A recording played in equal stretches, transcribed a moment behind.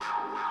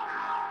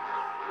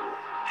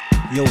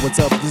Yo, what's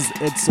up? This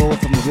is Ed Soul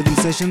from the Rhythm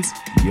Sessions.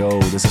 Yo,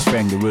 this is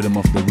Frank the Rhythm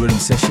of the Rhythm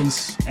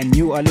Sessions. And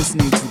you are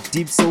listening to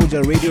Deep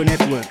Soldier Radio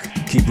Network.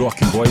 Keep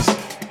rocking, boys.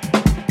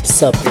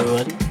 What's up,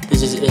 everyone?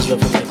 This is Ezra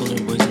from the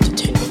Golden Boys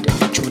Entertainment, and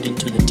you're tuned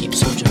into the Deep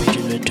Soldier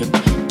Radio Network,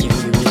 giving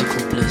you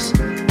musical bliss.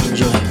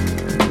 Enjoy.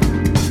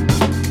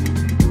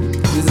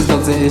 This is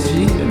Dr.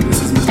 SG, and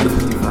this is Mr.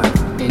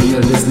 55, and you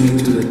are listening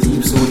to the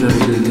Deep Soldier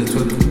Radio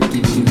Network,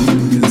 giving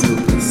you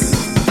musical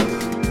bliss.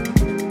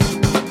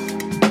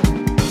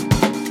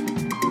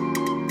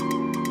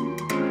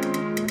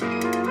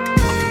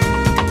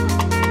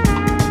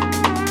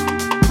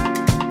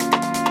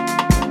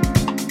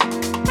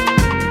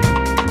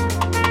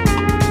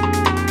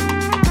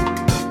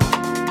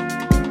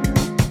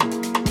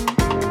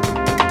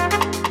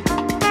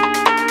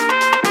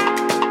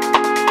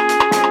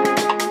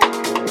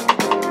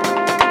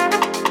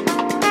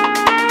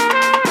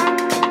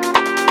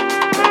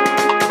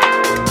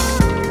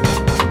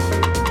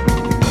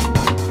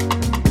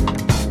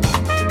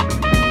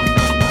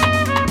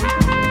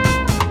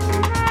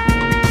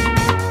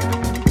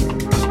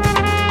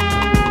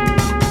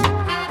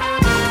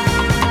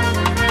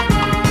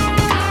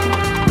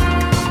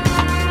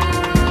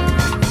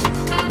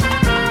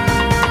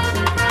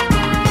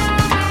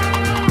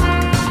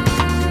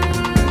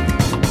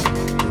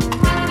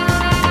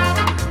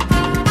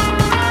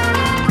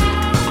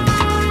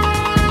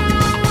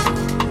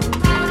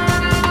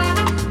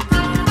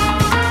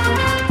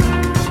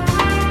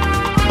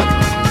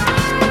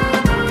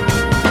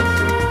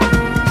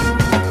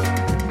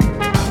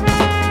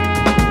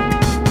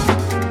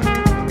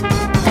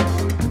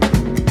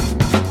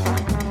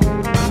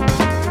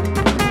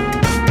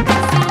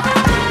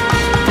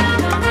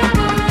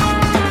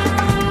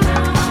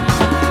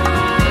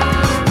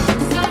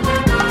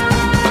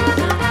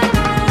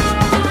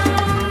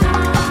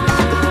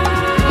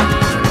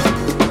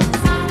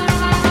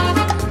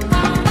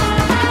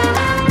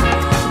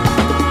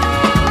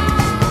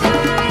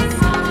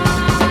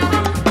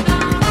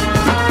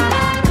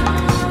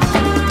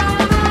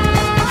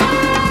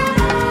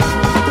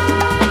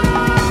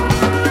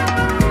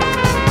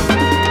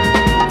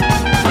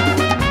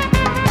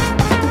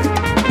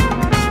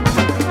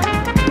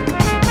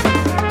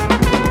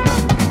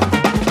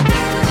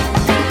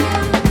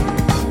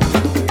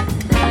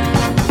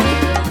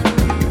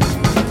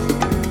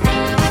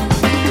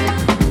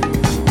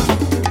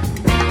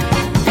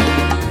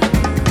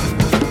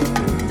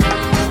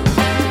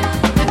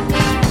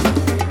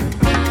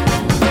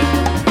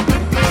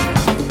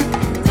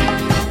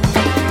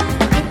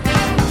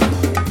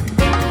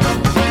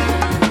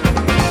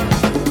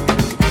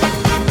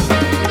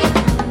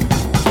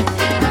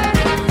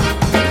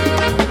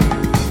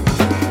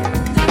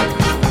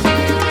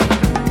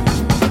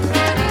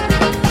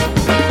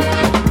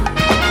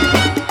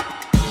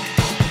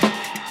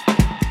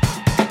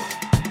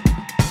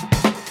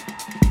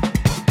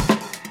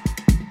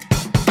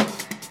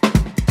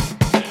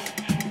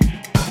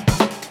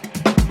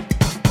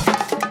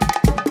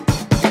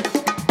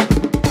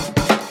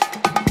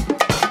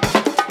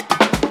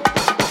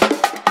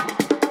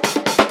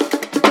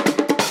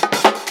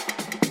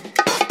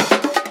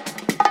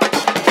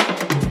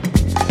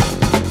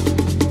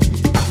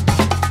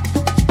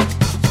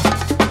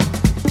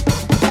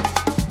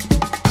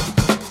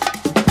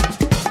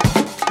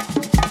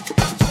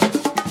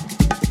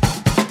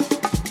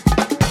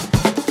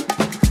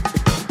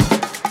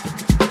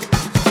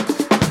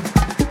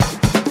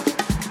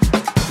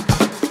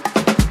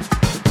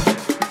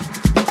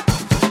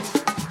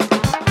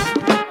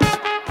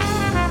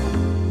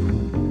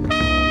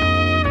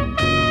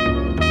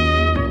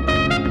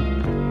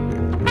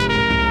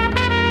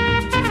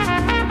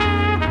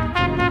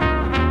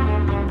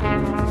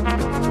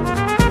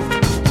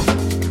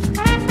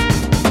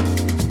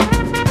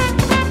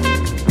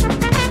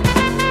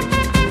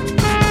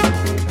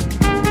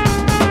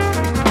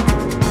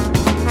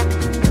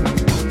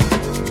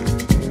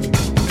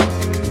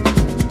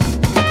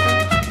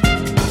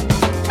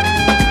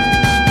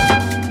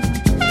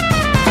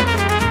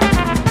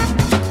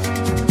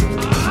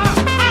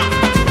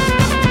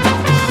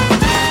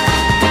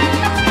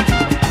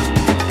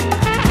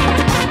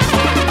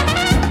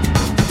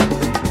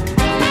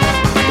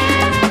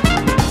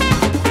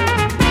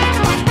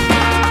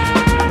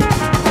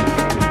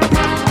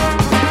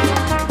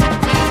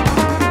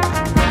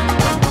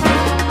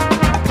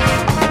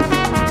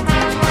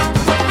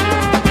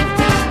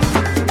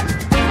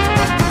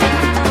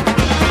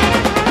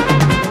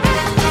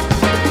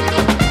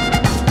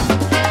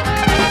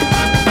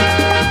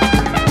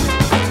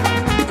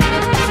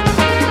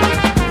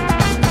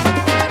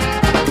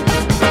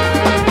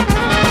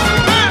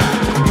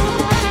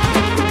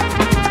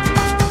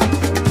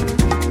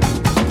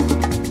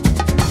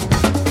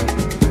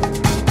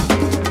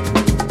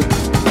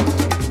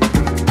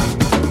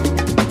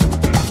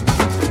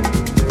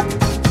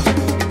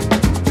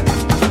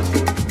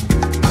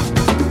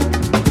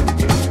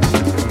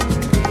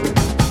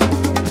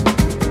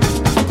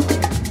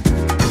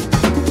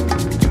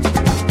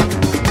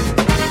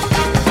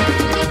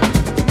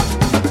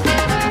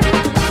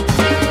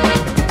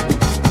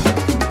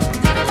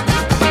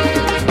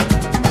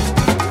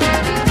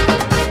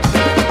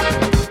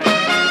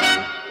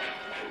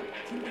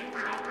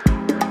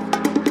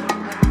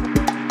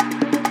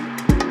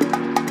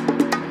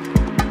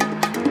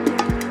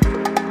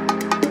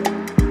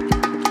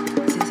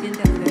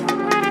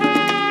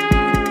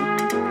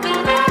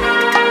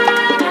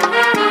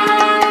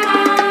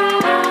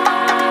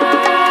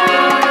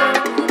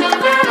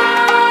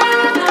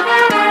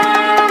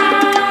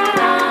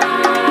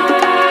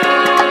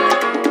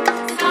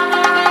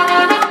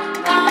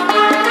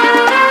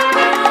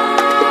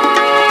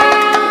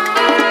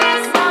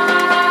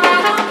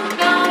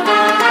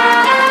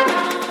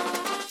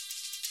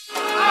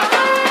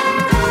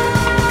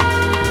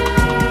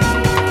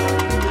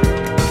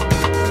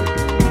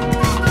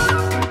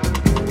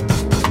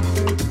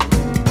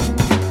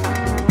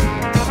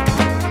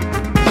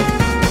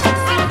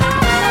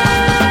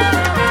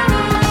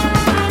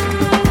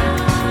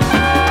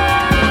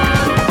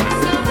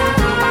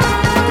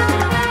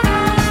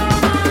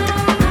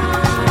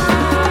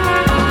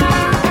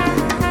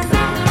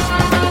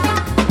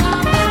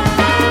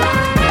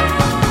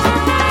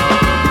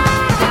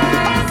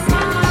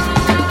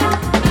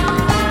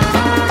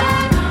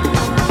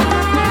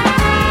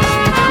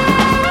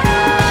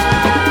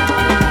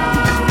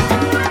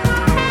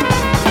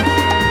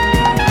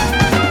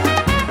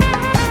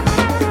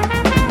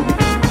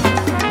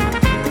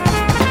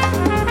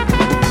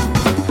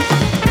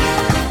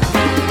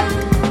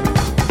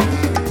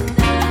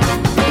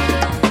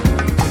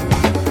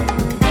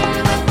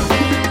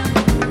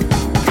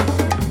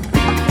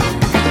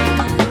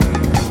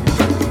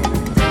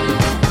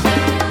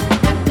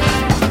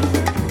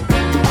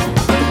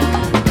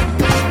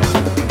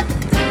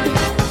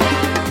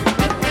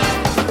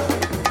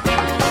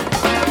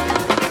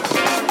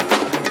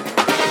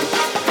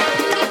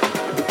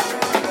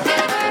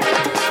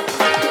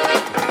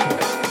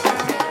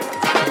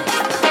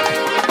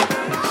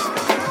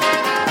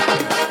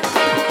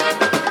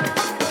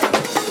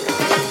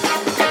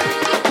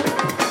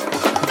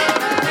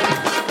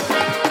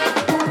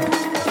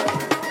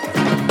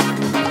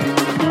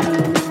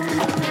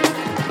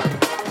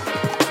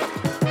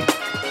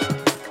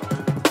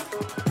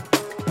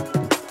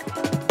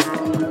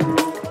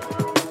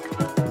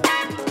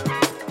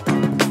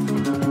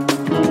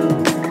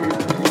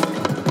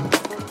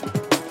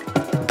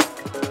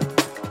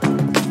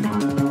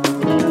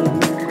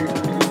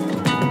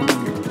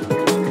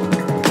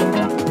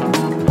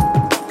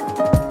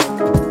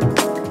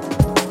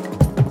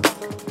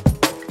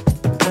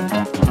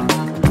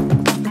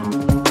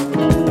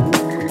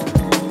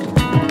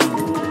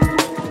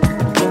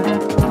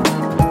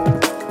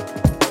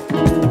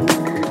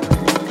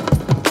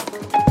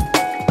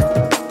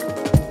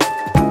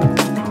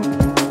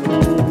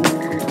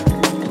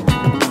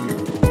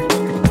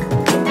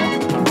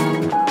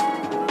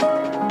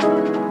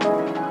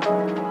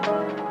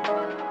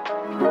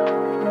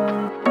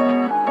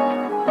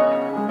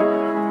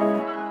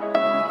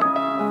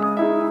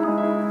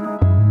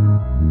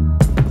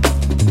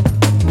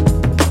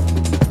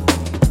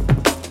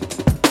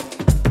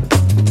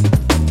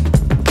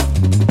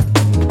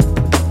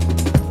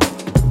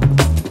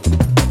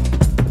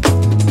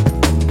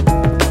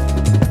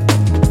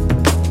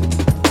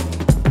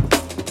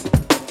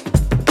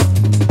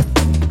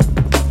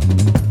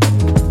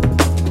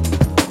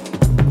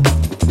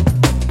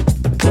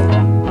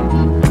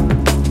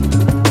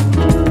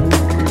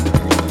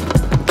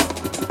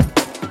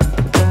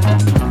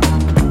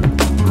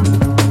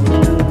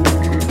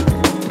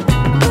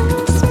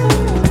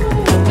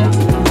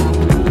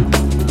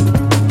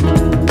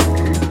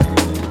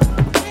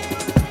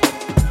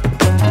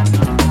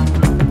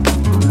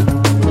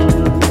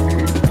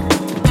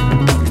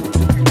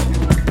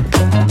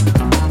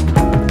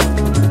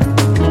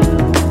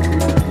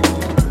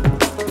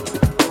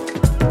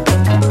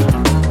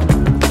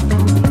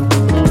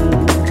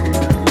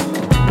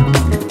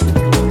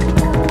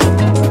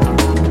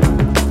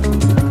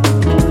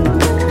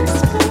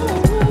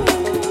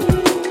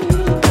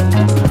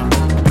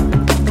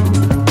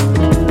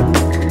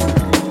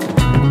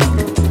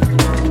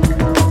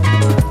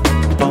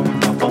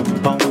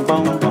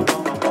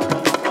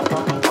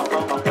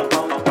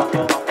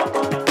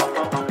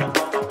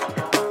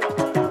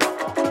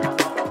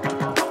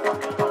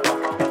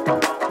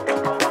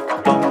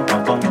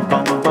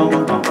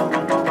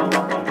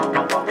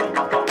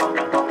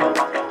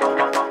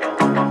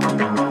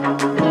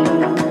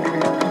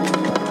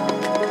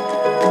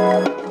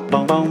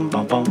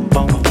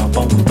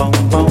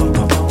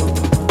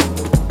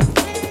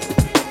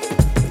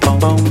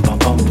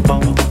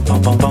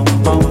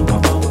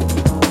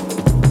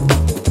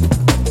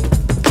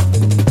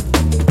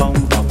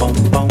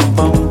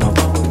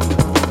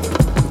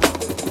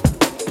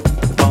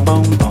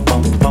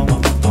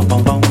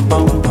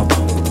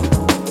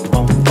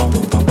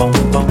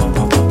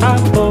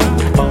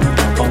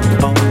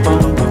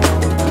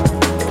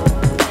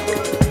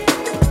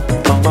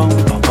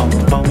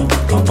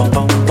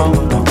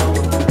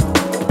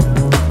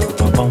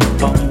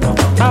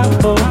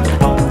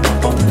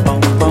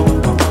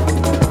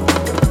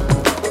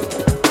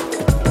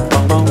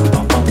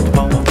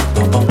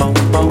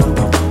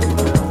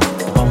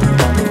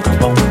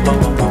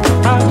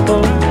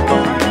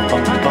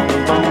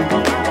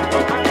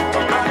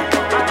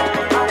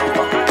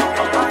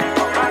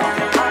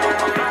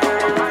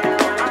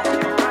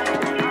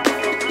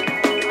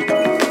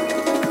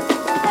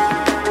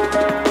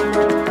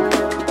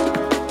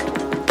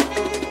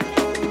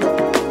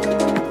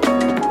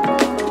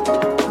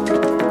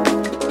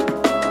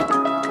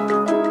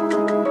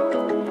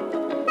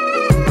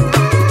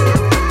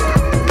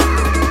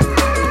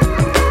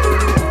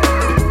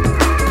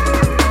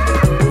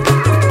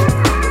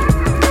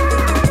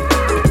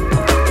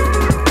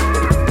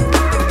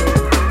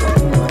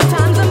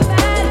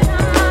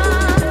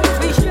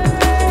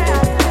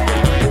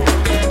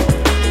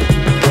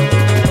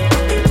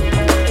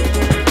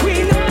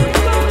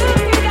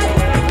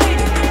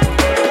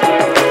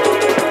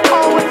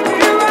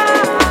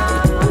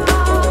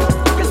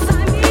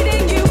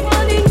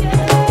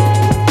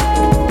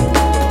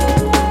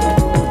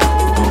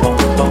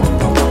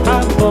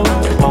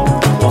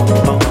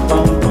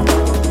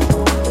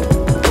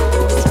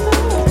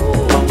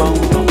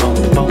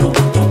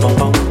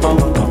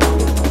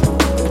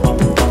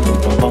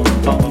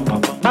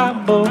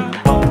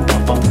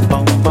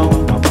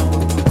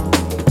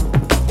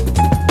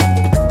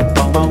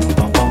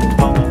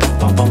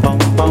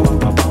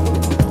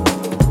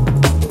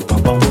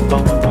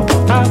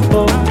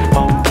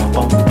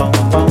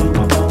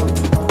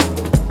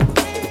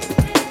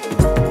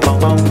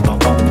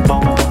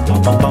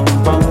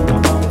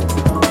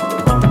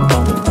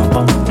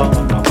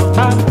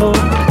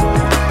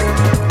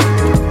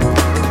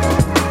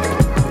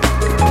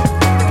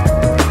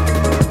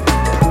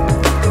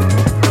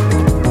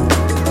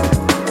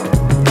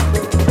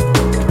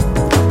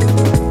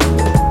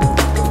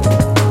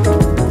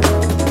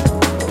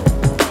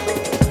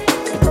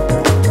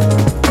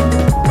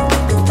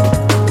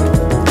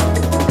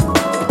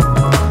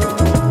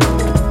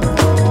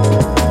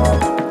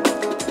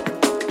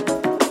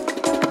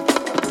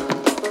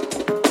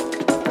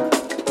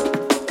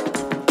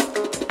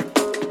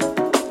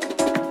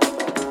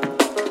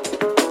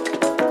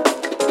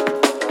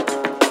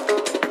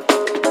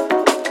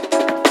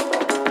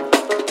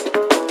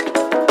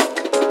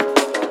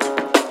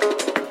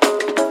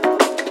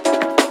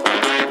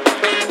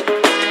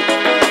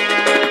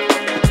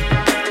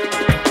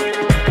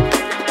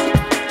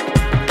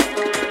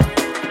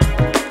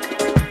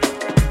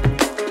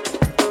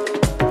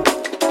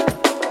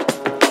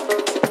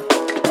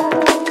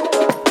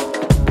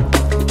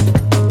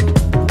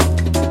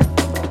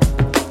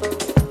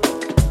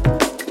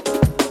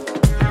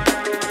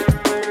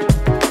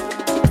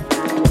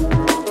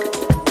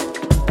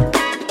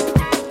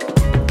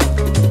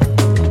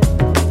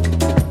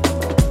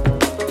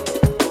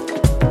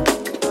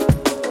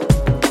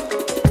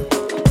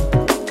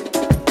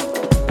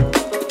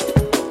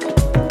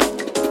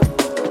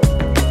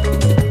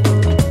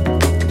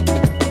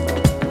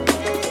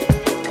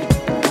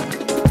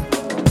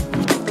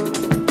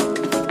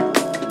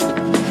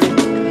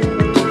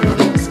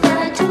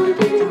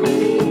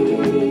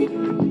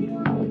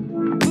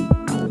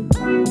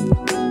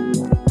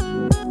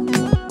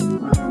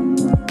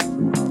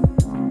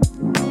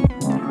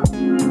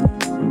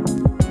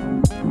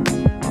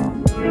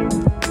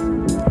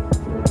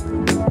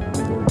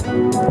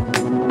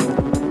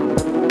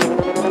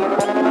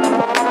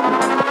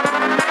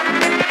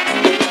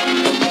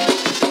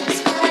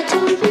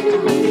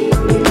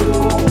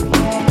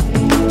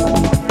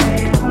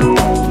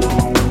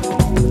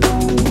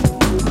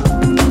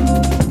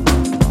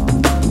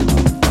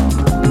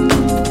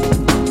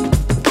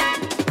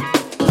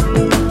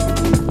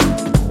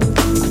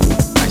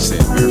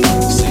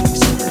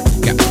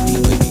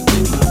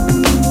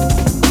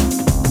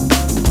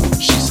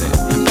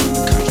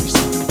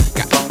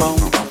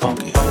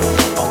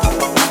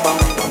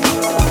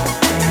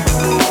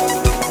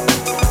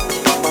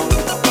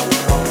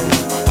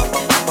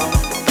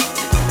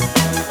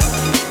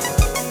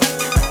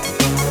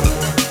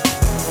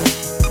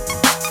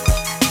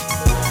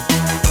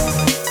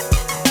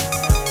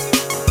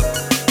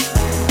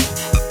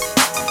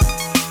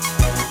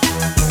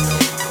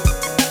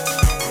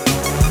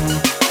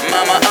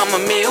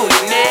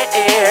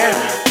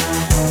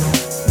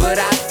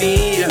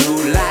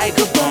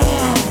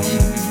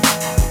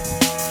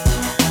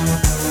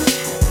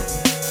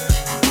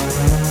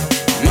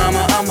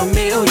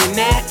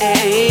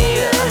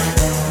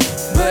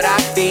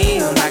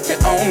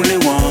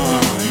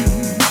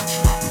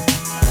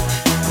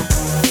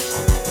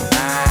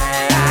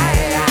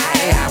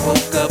 I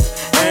woke up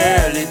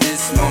early this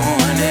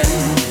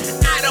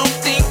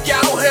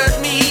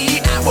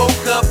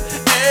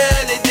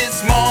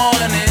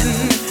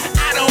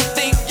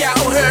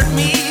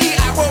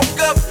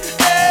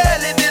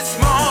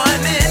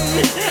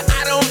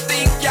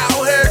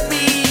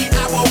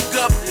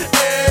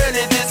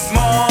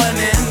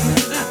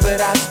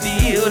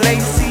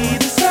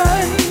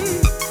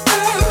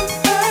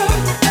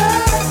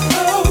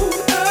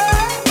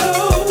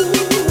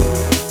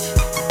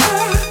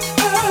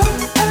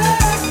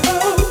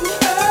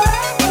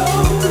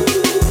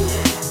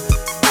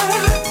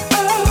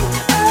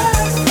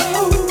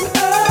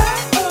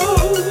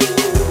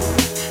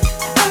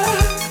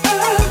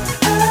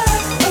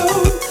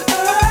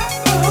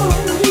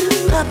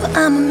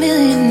I'm a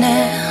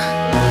millionaire.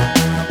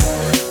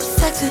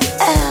 Sex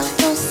with L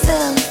don't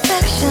sell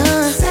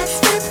affection.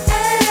 Sex with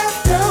L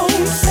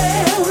don't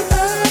sell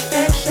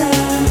affection.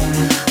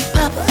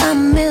 Papa, I'm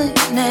a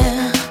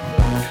millionaire,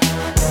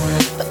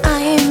 but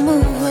I ain't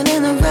moving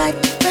in the right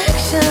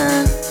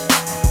direction.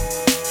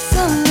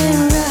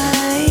 Something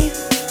right,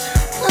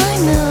 I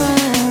know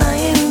I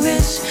ain't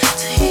rich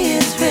till he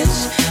is rich,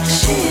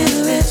 she is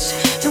rich,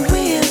 and we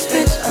is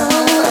rich.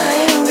 Oh,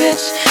 I ain't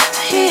rich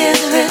till he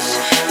is rich,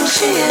 and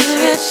she is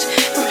rich,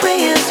 and we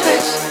is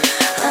rich.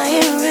 I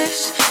ain't rich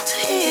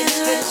till he is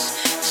rich,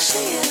 and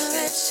she is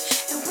rich,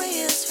 and we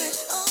is rich.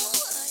 Oh,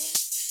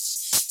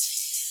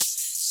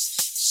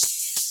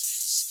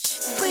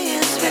 we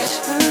is rich.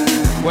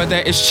 Where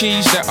there is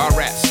cheese, there are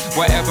rats.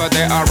 Wherever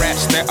there are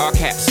rats, there are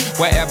cats.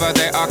 Wherever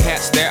there are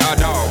cats, there are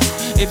dogs.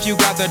 If you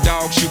got the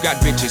dogs, you got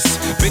bitches.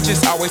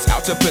 Bitches always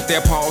out to put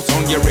their paws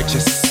on your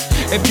riches.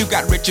 If you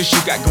got riches, you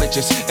got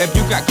glitches. If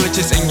you got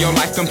glitches in your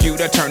life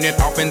computer, turn it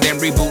off and then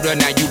reboot her.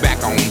 Now you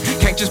back on.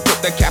 Can't just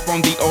put the cap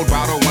on the old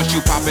bottle. Once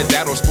you pop it,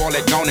 that'll spoil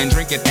it. Gone and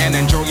drink it and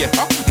enjoy it.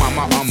 Oh,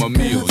 mama, I'm a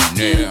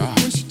millionaire.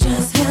 When she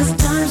just has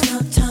time's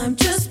no time,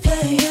 just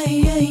play.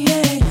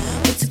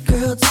 What's a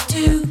girl to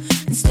do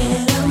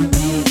instead of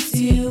me?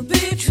 To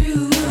be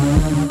true.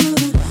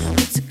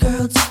 What's a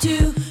girl to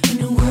do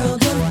in a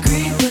world of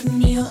greed? But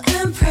kneel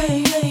and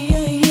pray.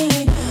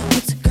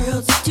 What's a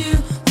girl to do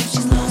when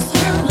she's lost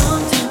her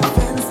long-time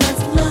friends?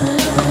 That's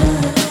life.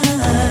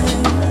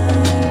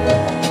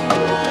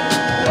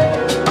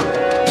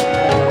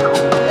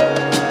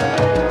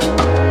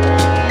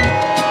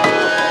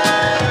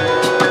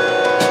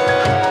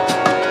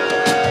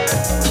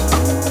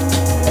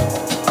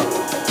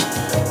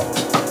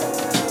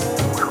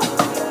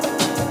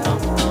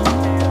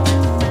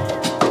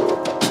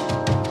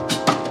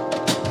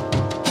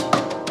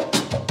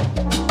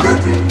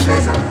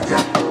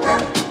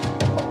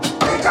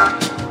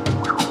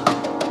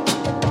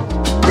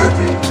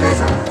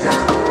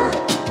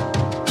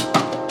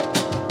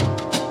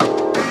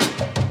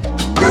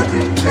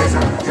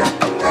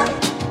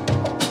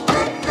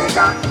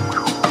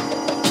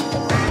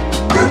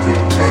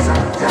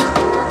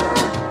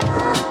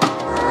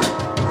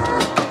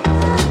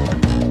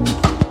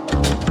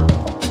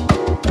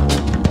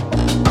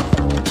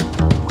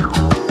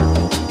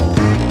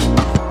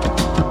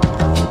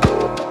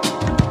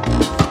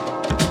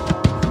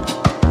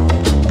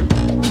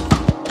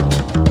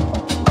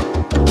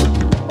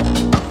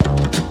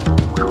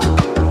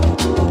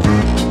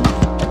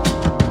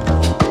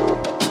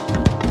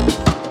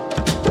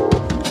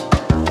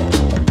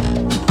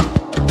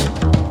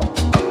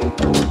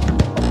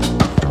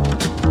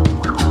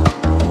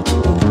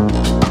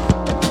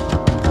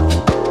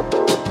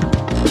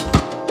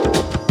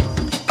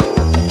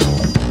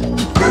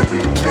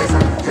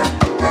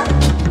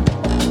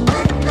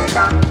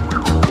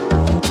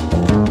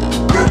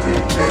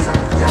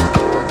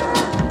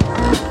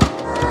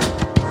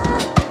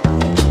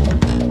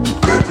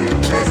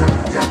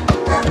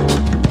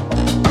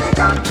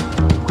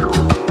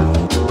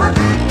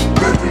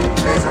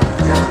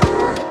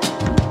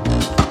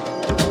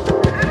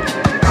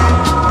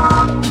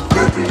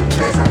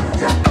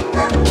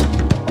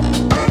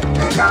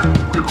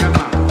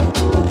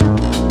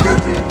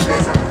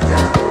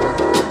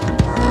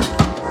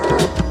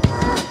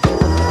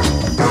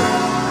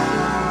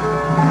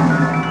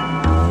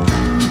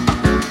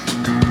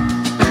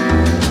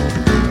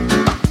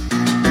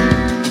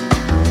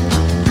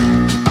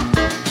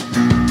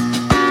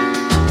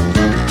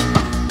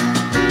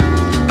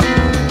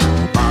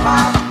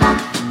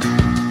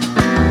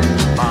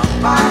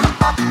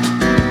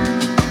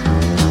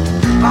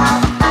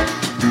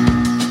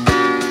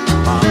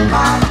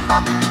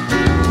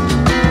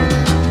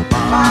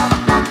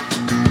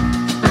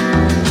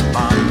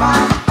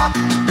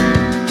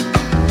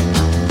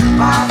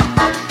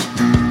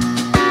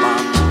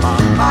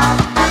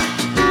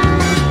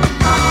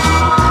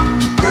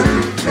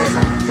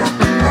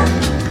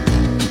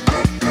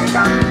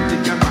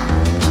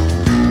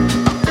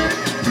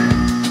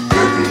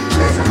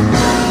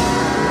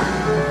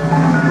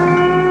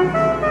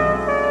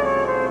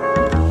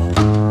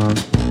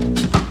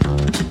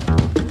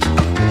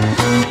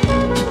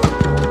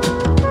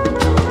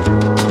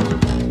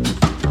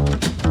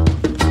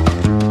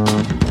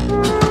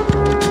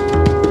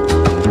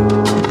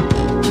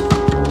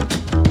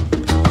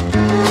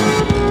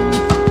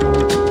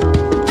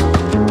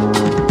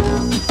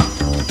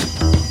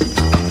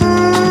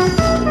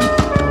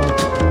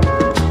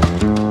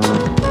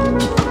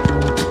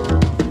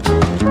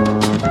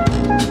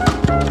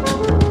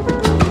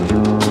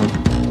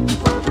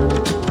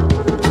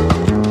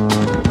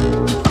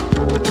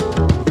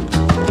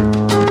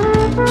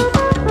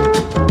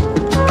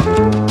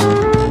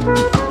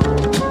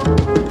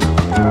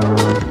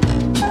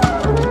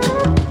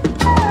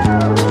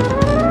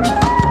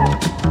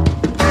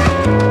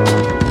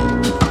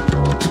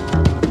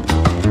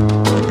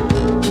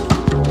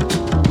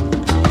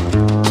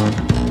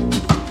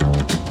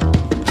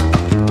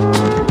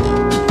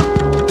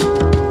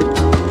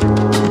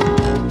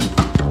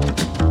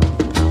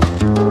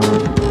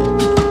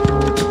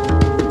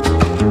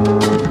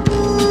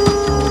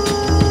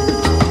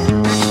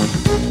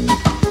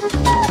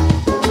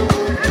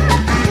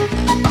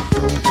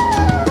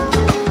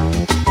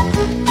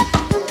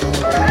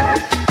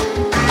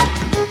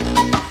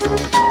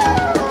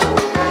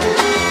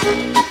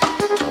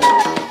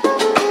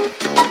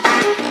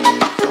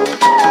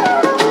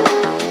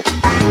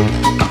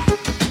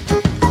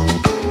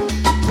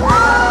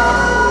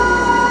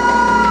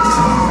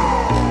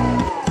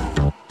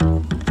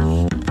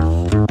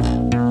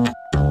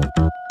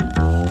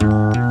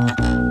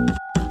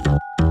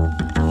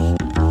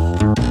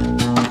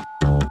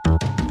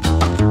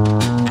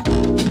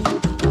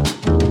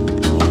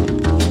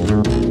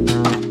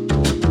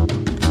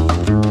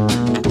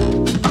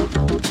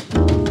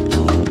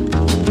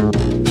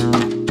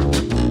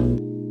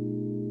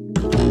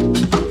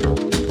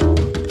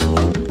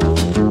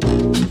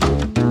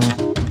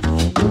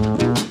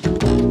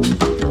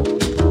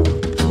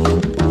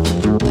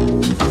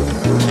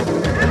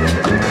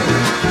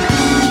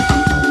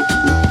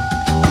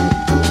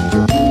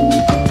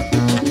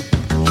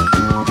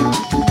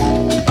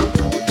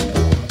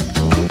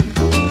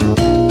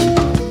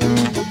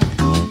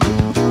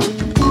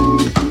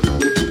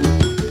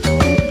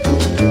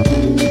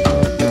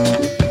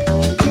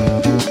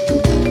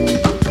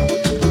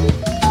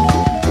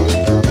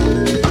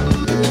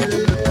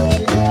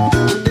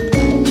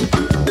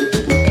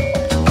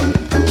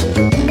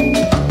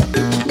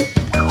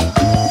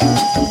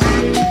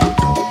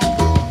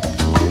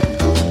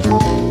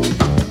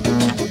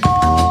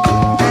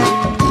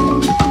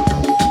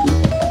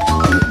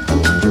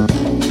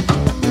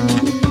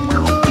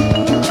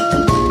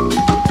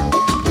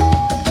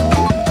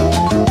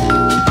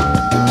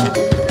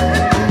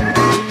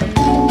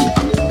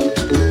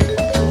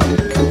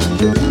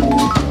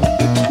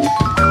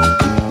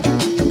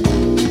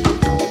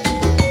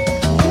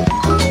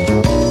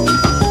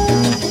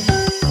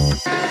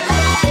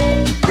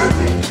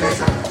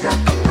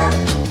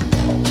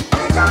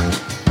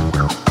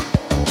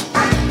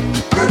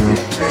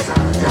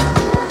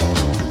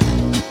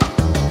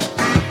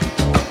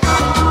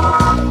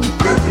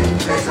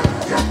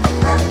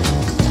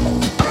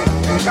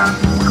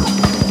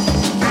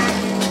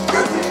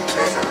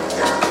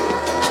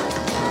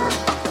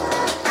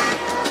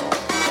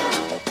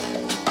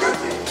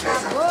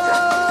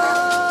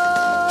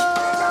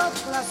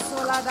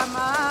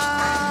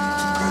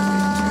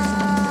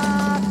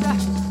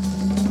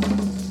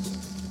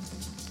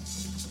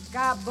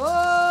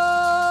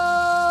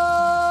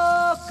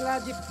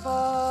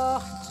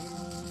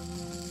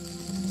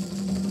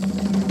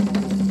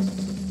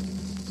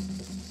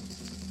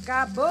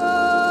 Cabocla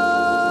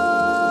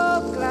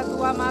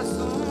do Amazonas,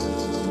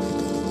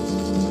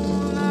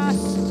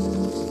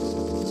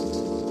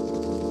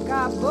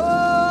 cabocla,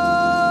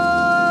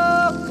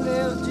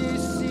 eu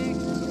disse.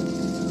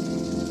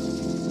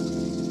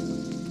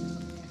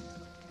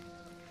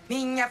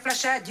 Minha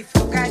flecha é de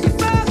fogo, é de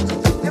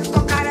fogo, meu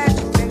focar é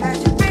de pena, é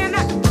de pena.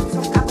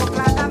 Sou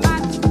cabocla da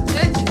mata,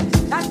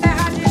 da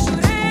terra de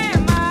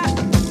Jurema.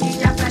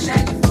 Minha flecha é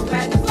de fogo,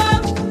 é de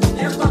fogo,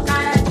 meu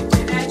focar é de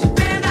pena, é de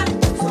pena.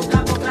 Sou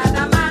cabocla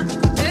da mata,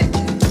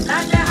 da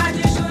terra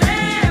de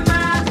Jurema.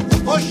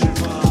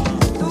 Oxivá,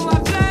 Tua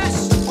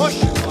flecha,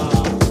 Oxivá,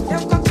 teu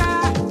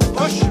focar,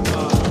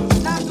 Oxivá,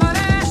 da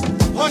floresta,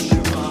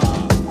 Oxivá,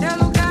 teu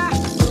lugar.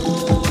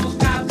 Sou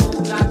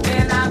cabocla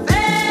pena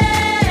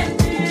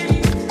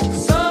verde,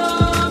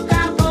 sou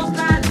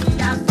cabocla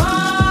linha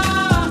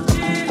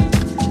forte,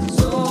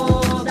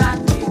 sou da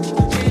tribo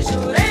de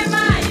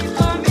Jurema e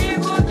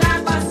comigo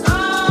trago a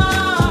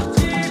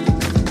sorte.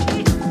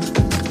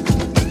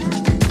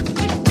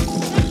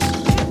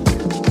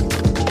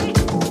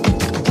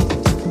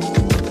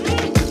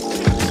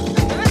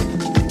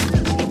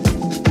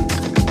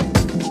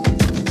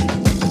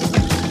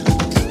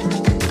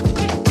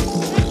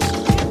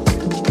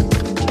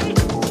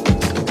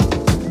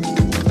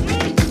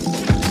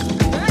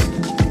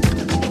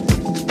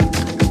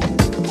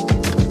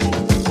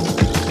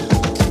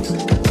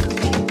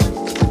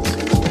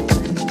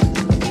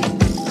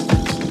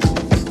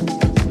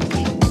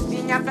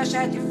 Minha flecha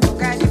é de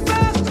fogo, é de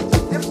fogo,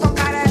 meu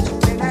focar é de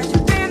pena, é de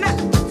pena.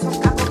 Sou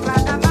cabocla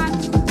da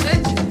mata,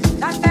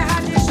 da terra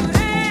de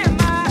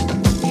Jurema.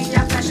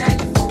 Minha flecha é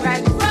de fogo, é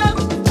de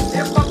fogo,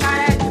 meu focar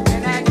é de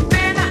pena, é de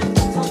pena.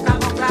 Sou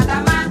cabocla da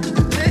mata,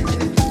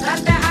 da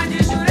terra de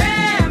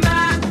Jurema.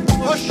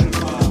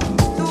 Oxivá,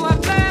 Tua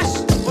flecha,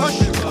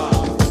 Oxivá,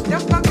 teu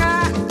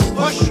focar,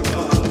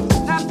 Oxivá,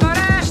 na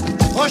floresta,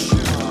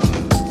 Oxivá,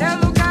 teu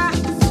lugar.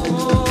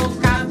 Sou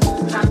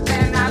cabocla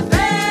pena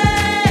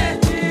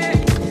verde,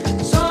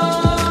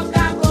 sou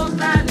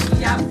cabocla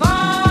linha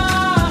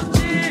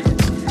forte,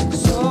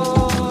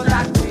 sou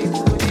da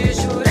tribo de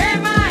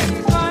Jurema e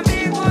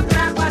comigo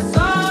trago a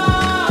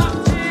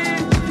sorte.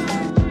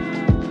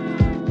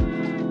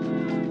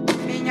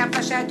 Minha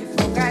flecha é de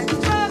fogo, é de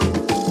fogo,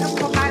 meu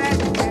focar é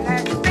de pena,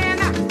 é de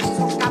pena.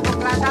 Sou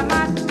cabocla da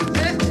mata,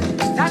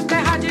 da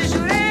terra de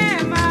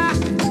Jurema.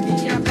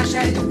 Minha flecha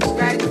é de fogo,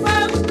 é de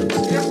fogo,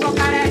 meu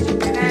focar é de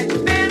pena, é de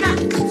pena.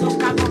 Sou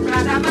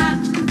cabocla da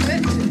mata,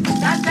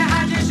 da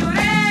terra de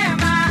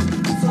Jurema.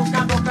 Sou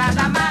cabocla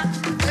da mata,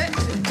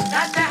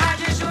 da terra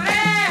de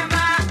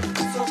Jurema.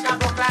 Sou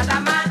cabocla da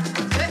mata,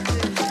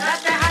 da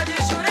terra de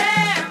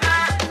Jurema.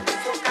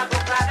 Sou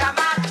cabocla da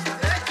mata,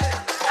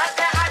 da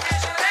terra de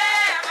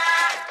Jurema.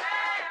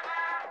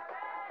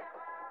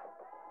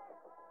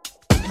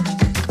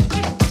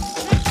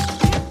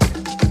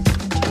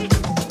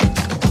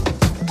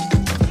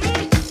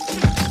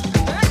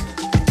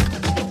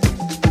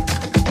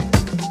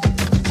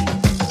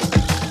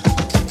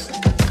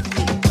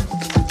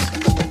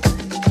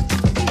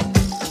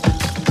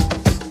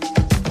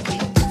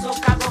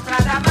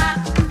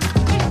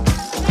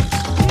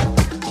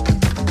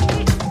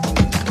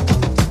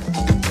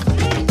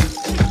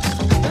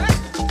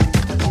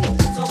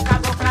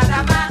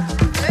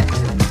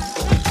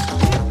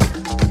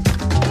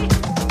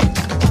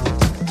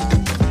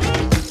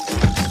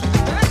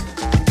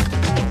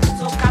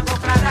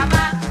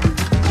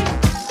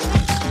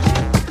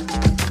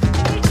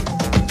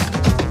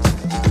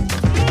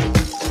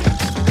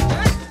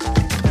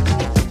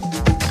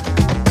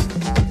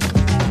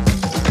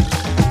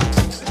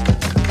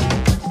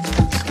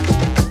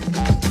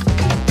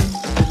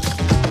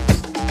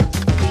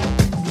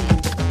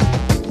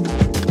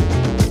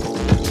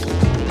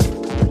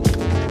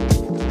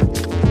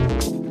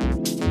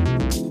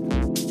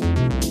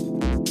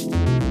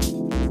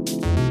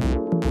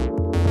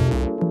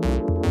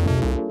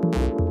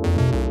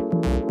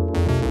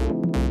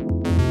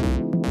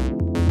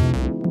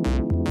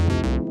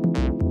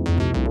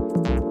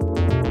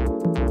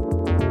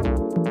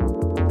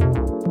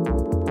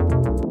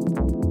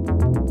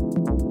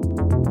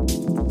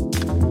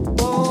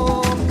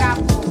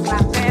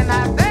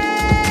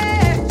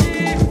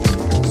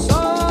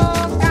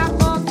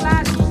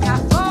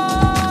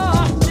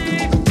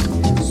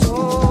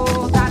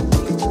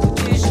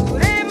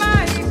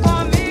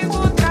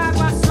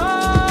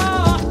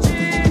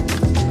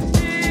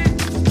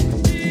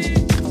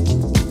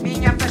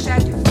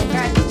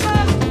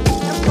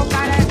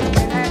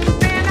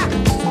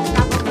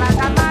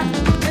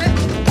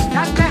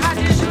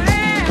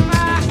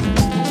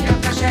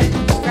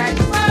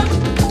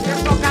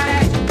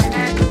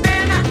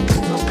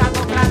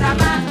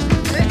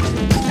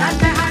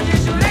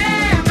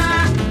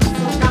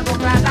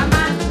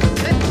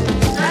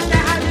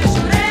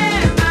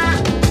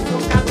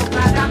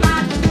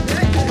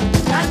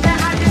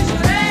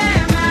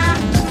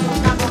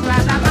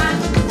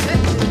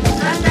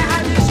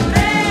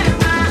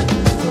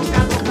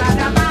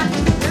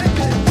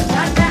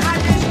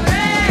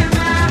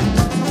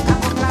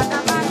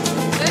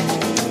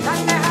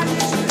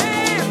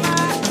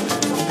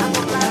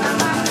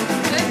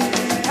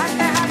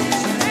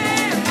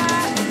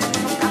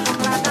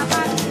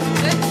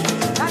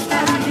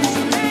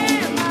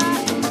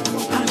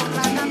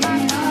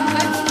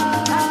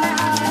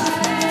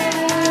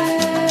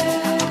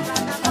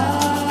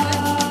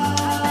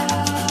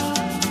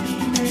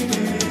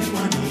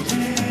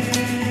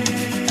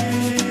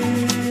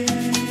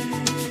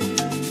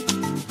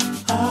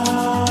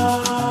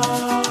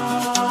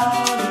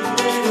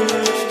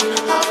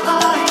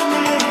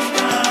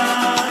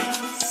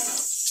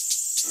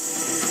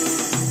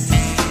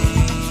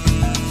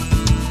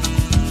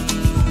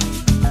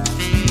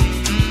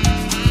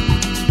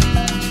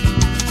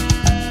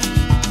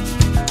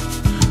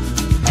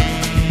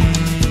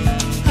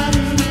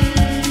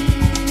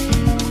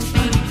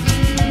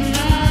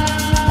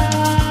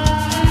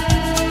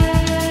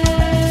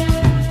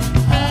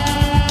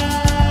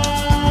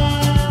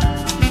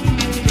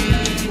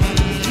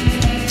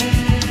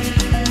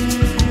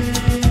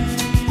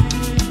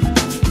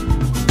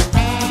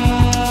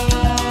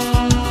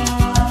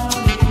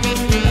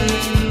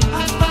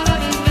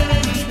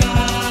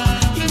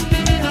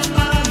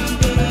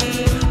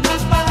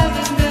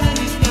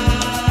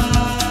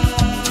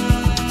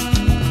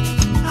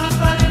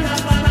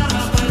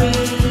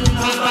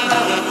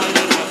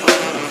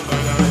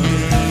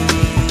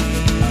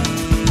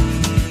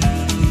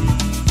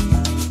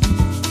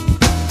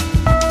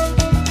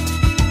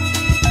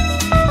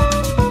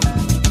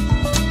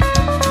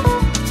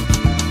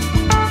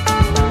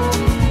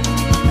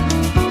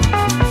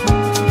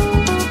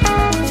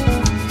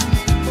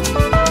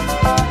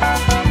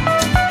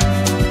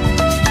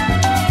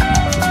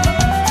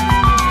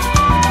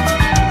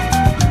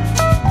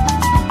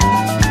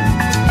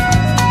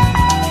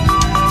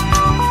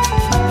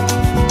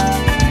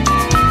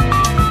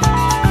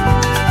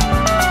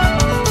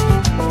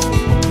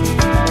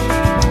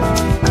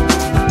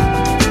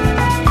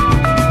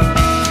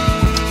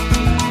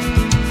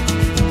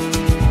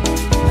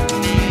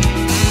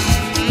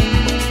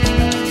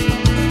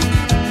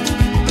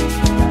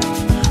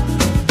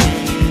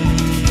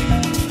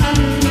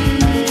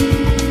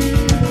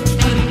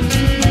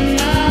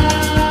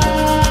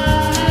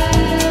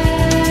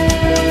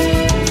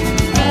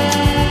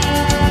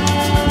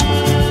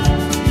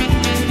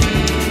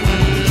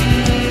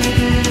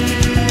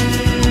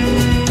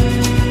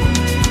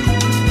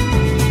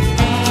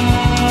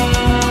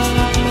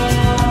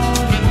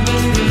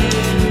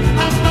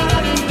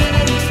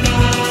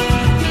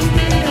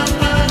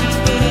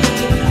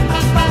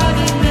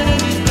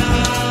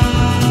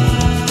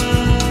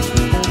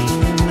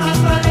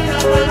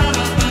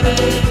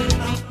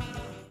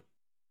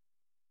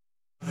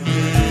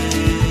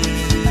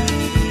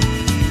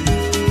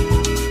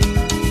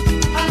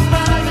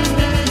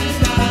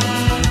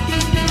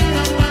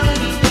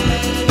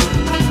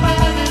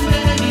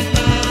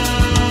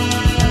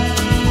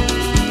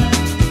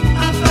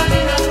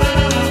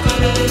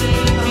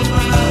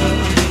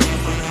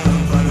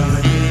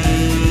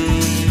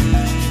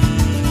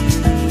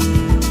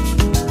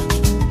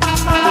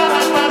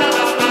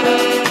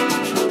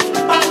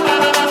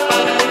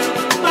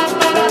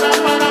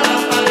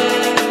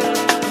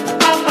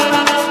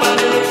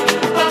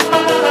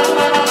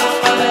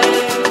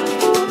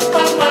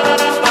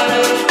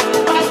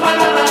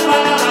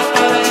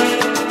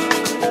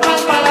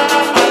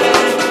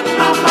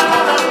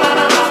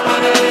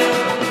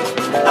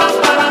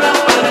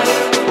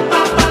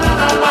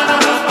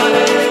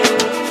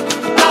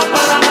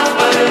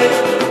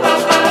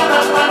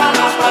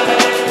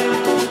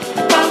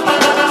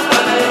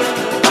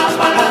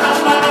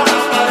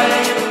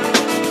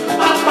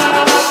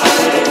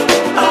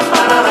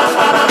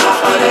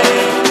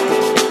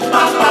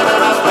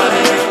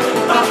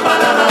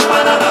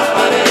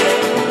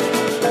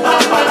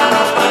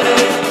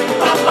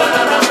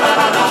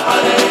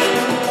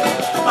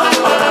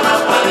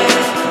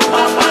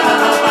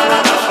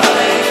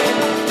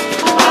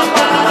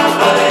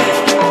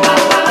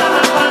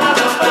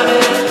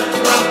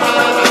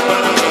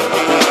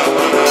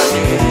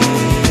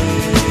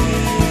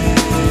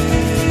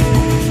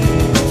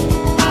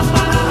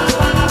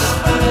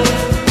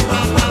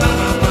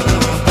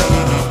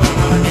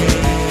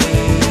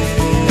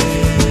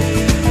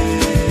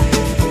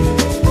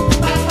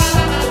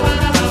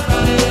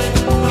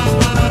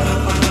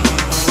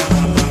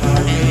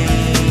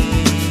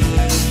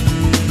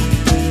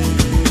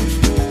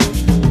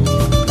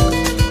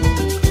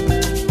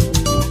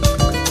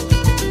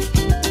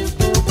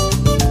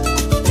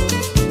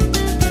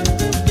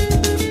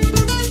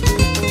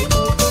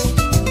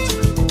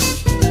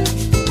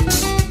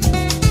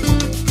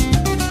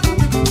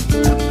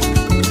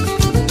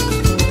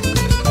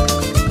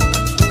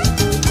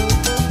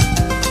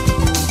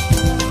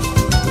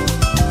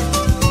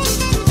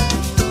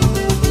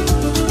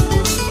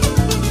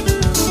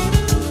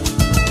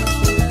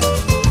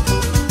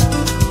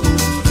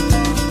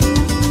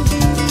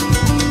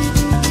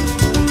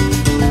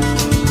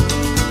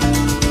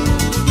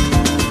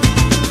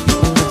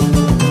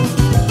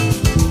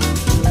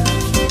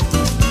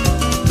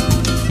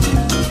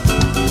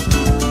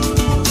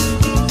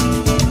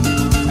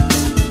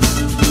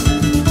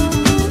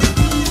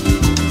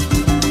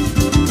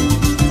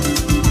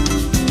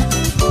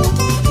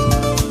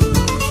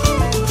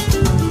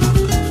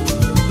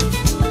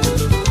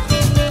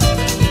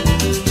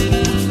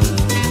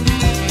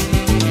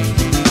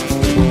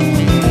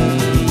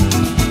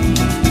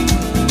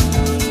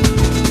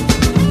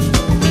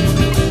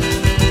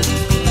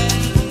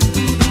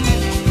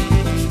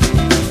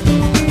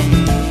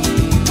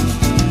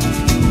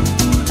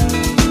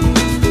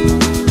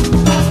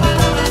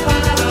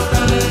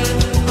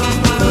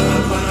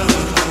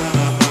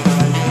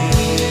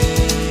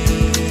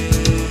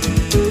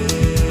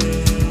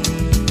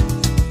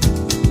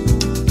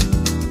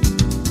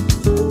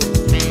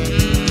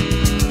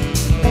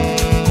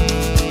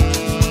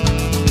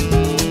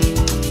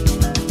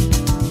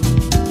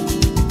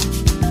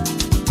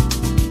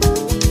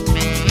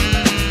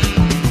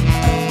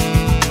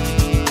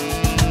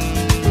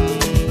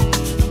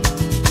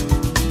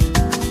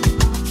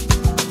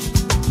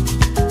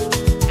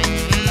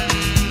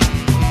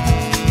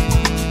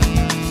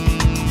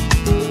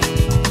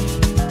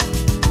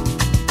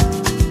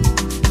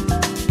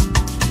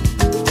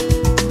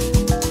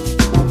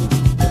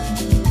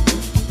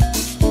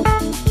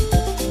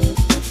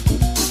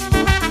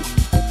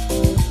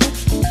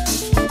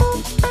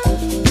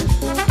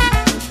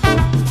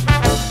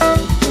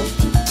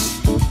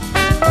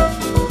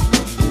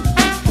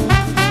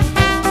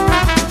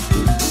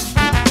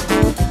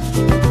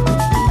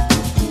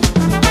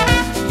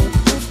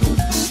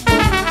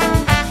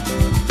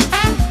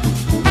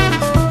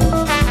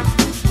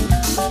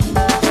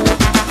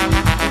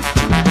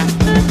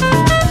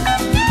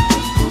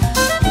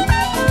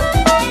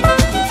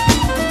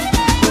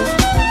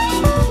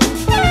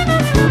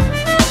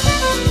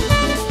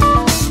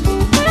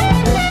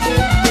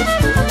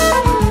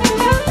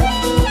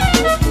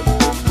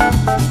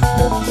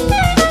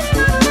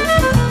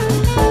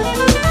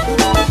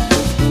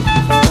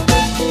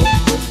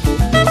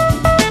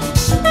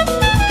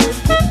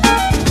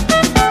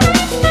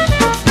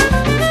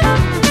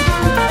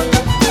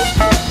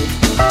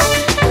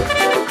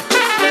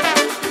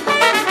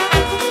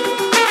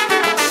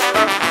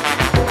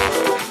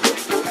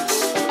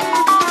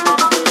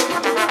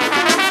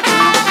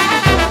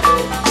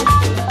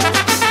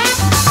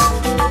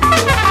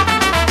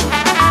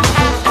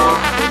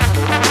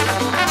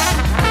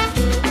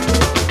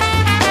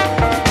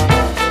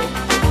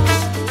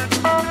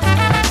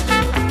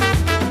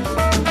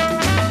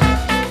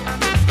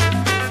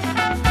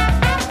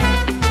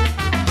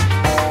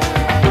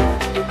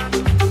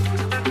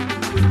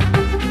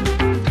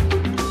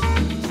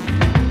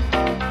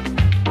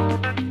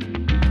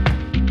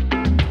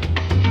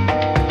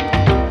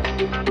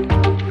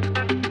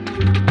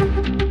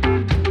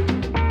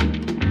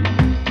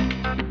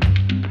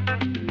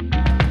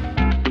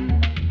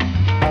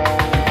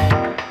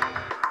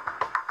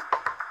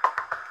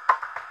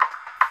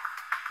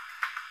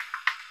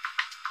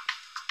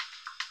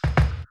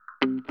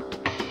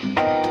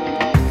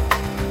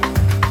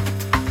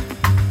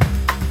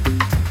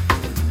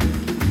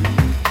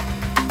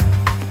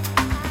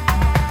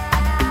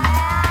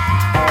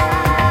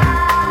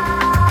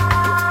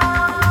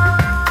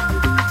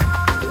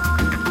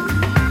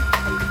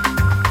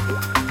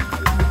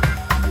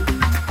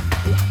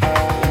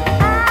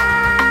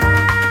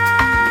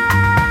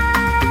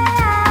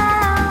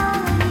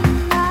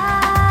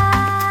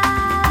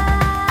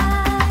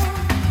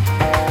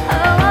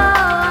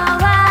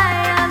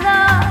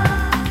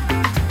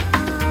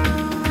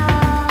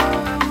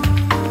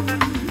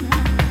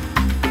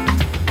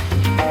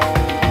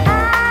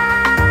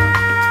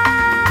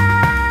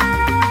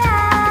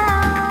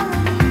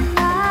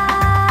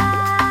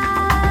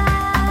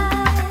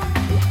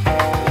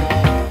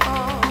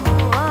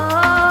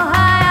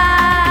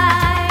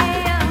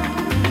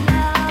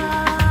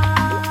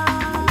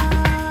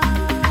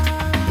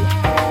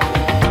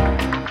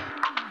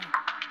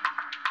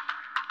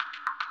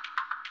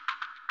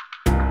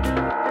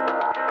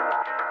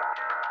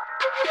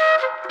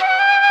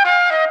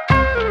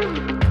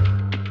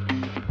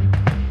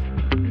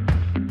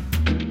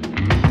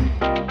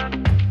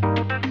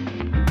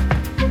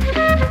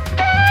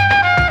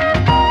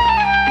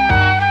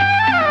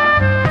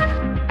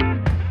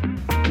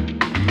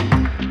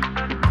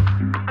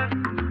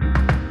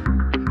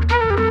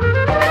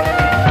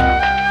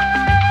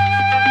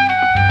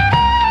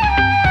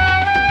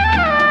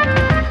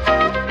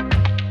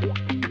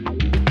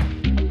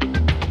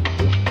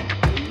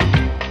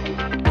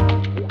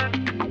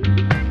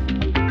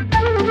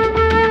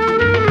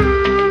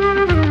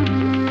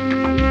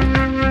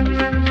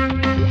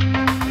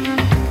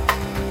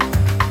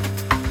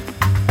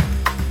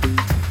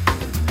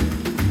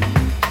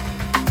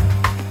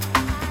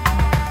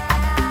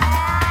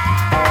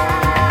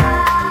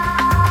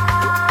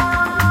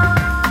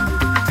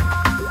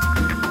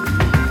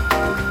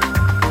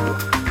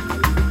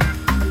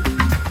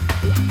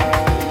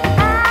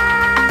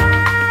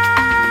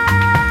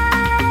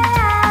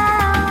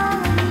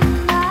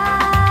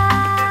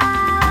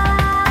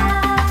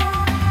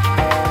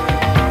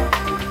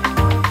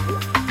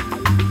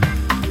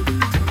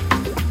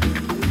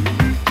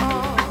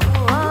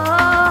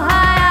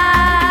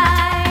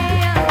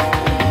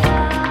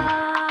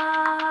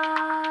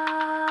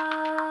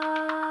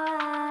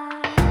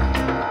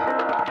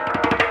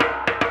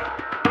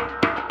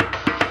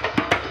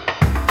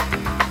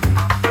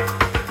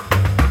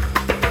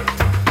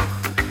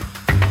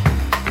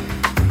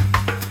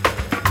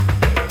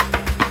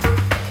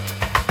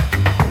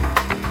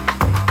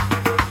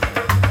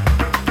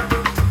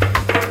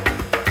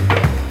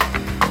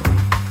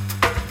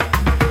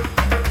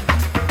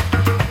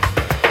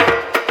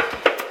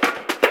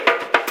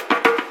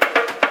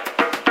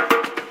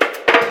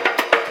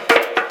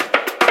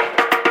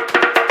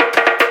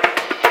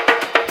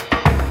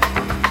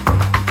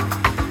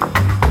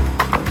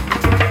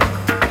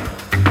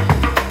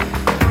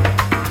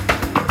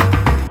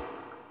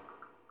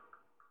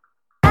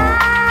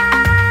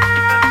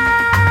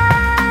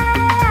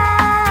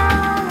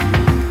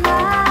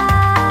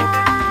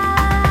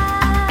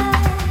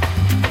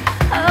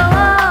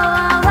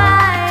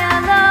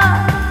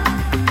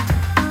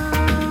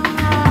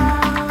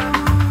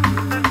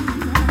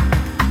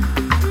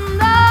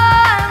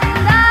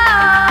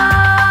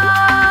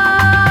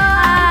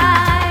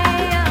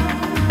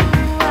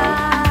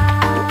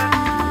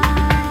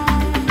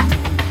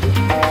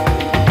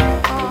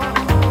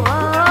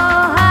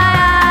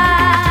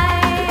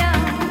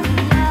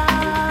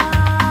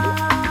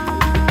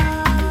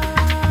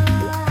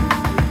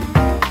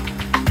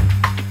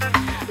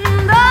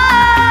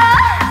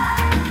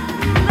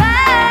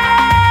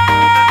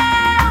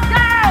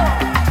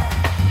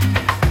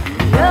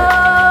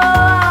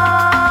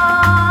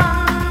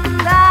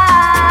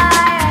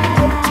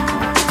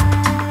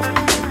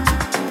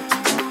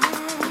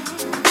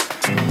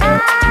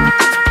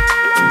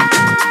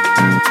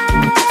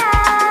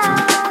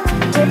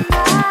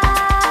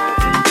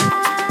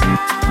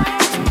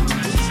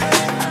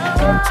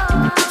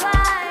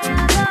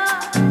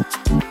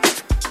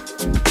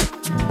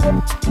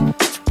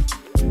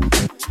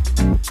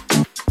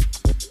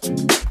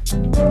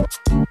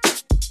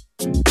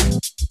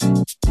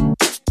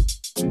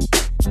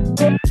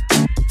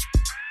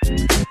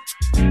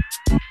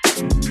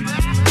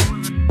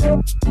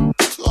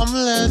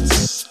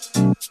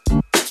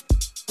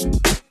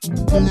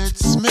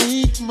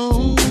 make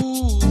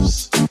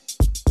moves,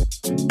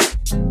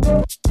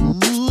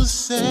 new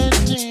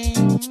setting,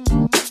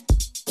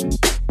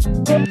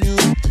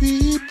 new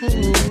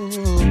people.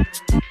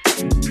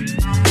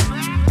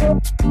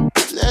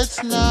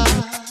 Let's not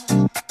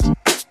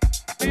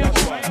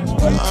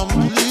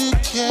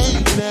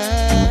complicate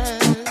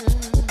that.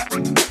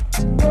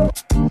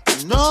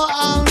 No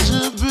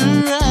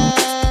algebraic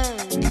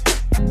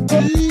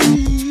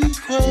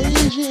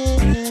equation.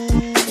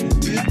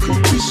 It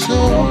could be so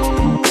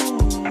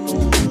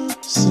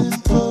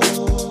simple.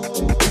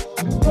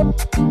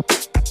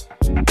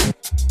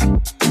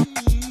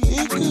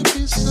 It could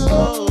be so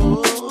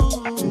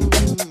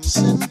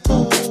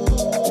simple.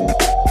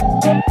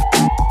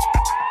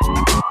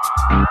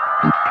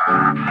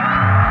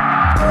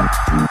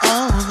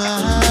 All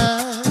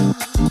that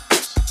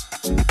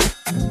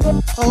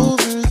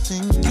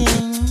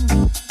overthinking.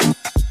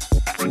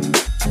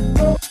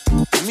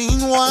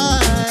 Meanwhile,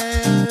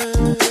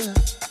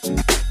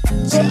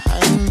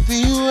 time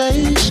be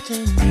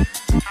wasting.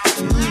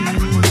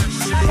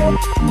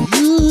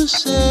 You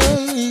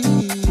say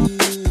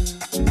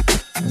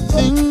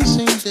things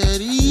ain't that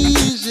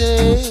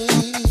easy.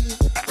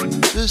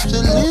 Just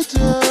a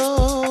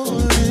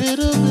little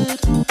bit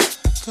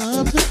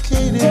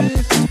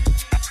complicated.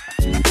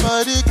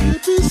 But it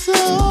could be so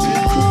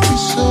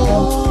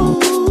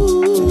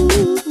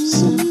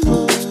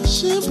simple,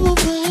 simple,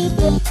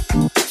 baby.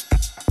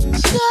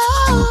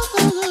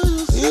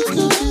 It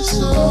could be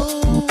so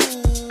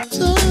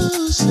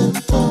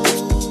simple.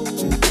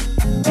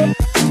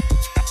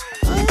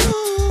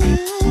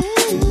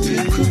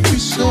 It could be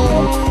so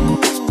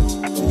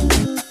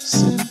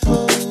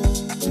simple,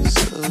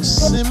 so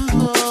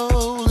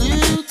simple.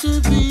 It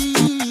could be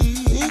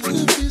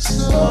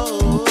so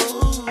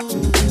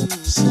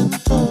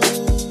simple,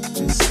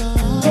 so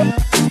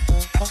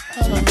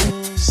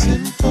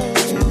simple.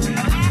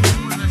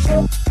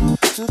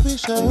 Could be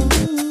so.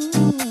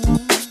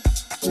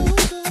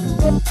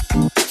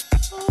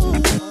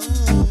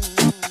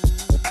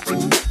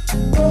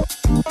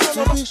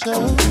 Could be so.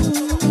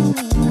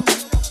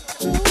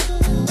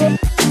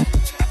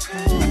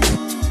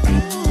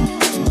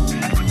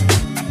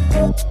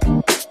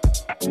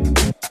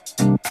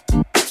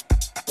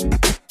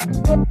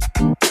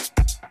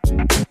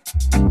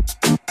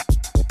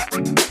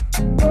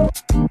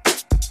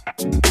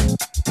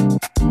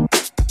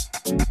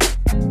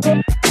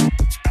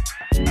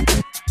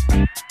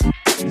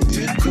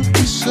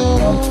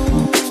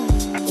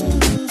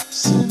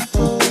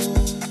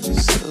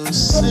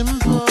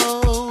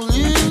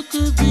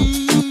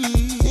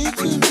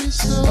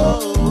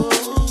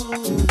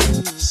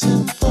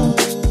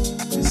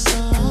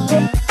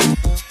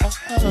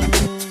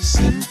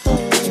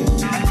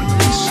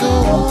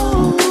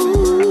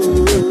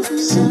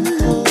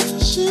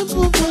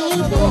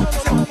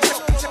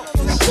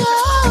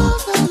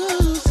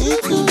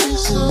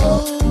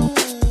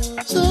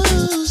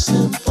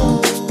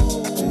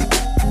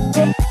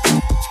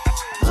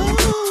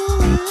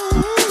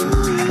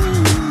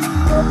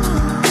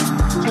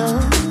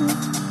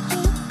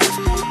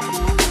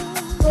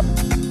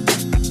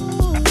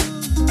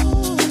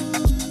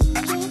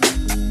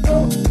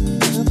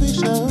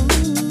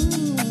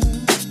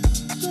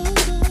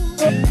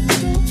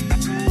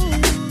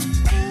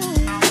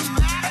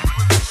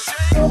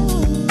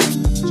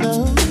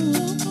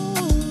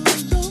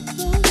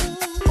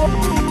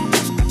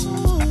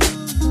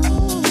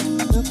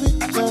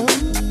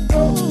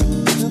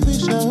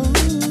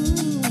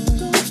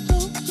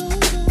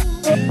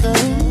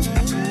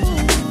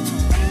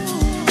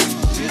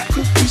 It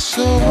could be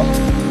so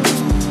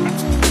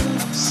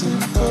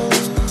simple,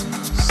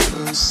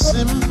 so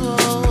simple.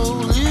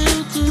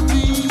 It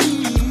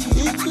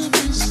could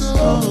be so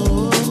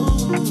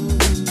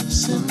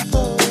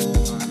simple,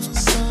 so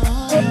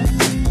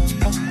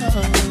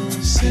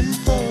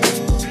simple,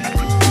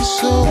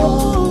 so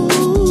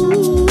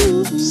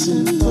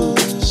simple,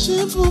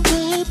 simple,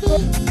 baby.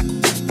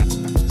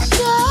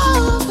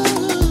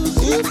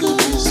 It could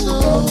be so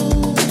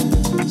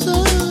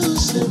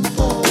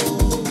simple.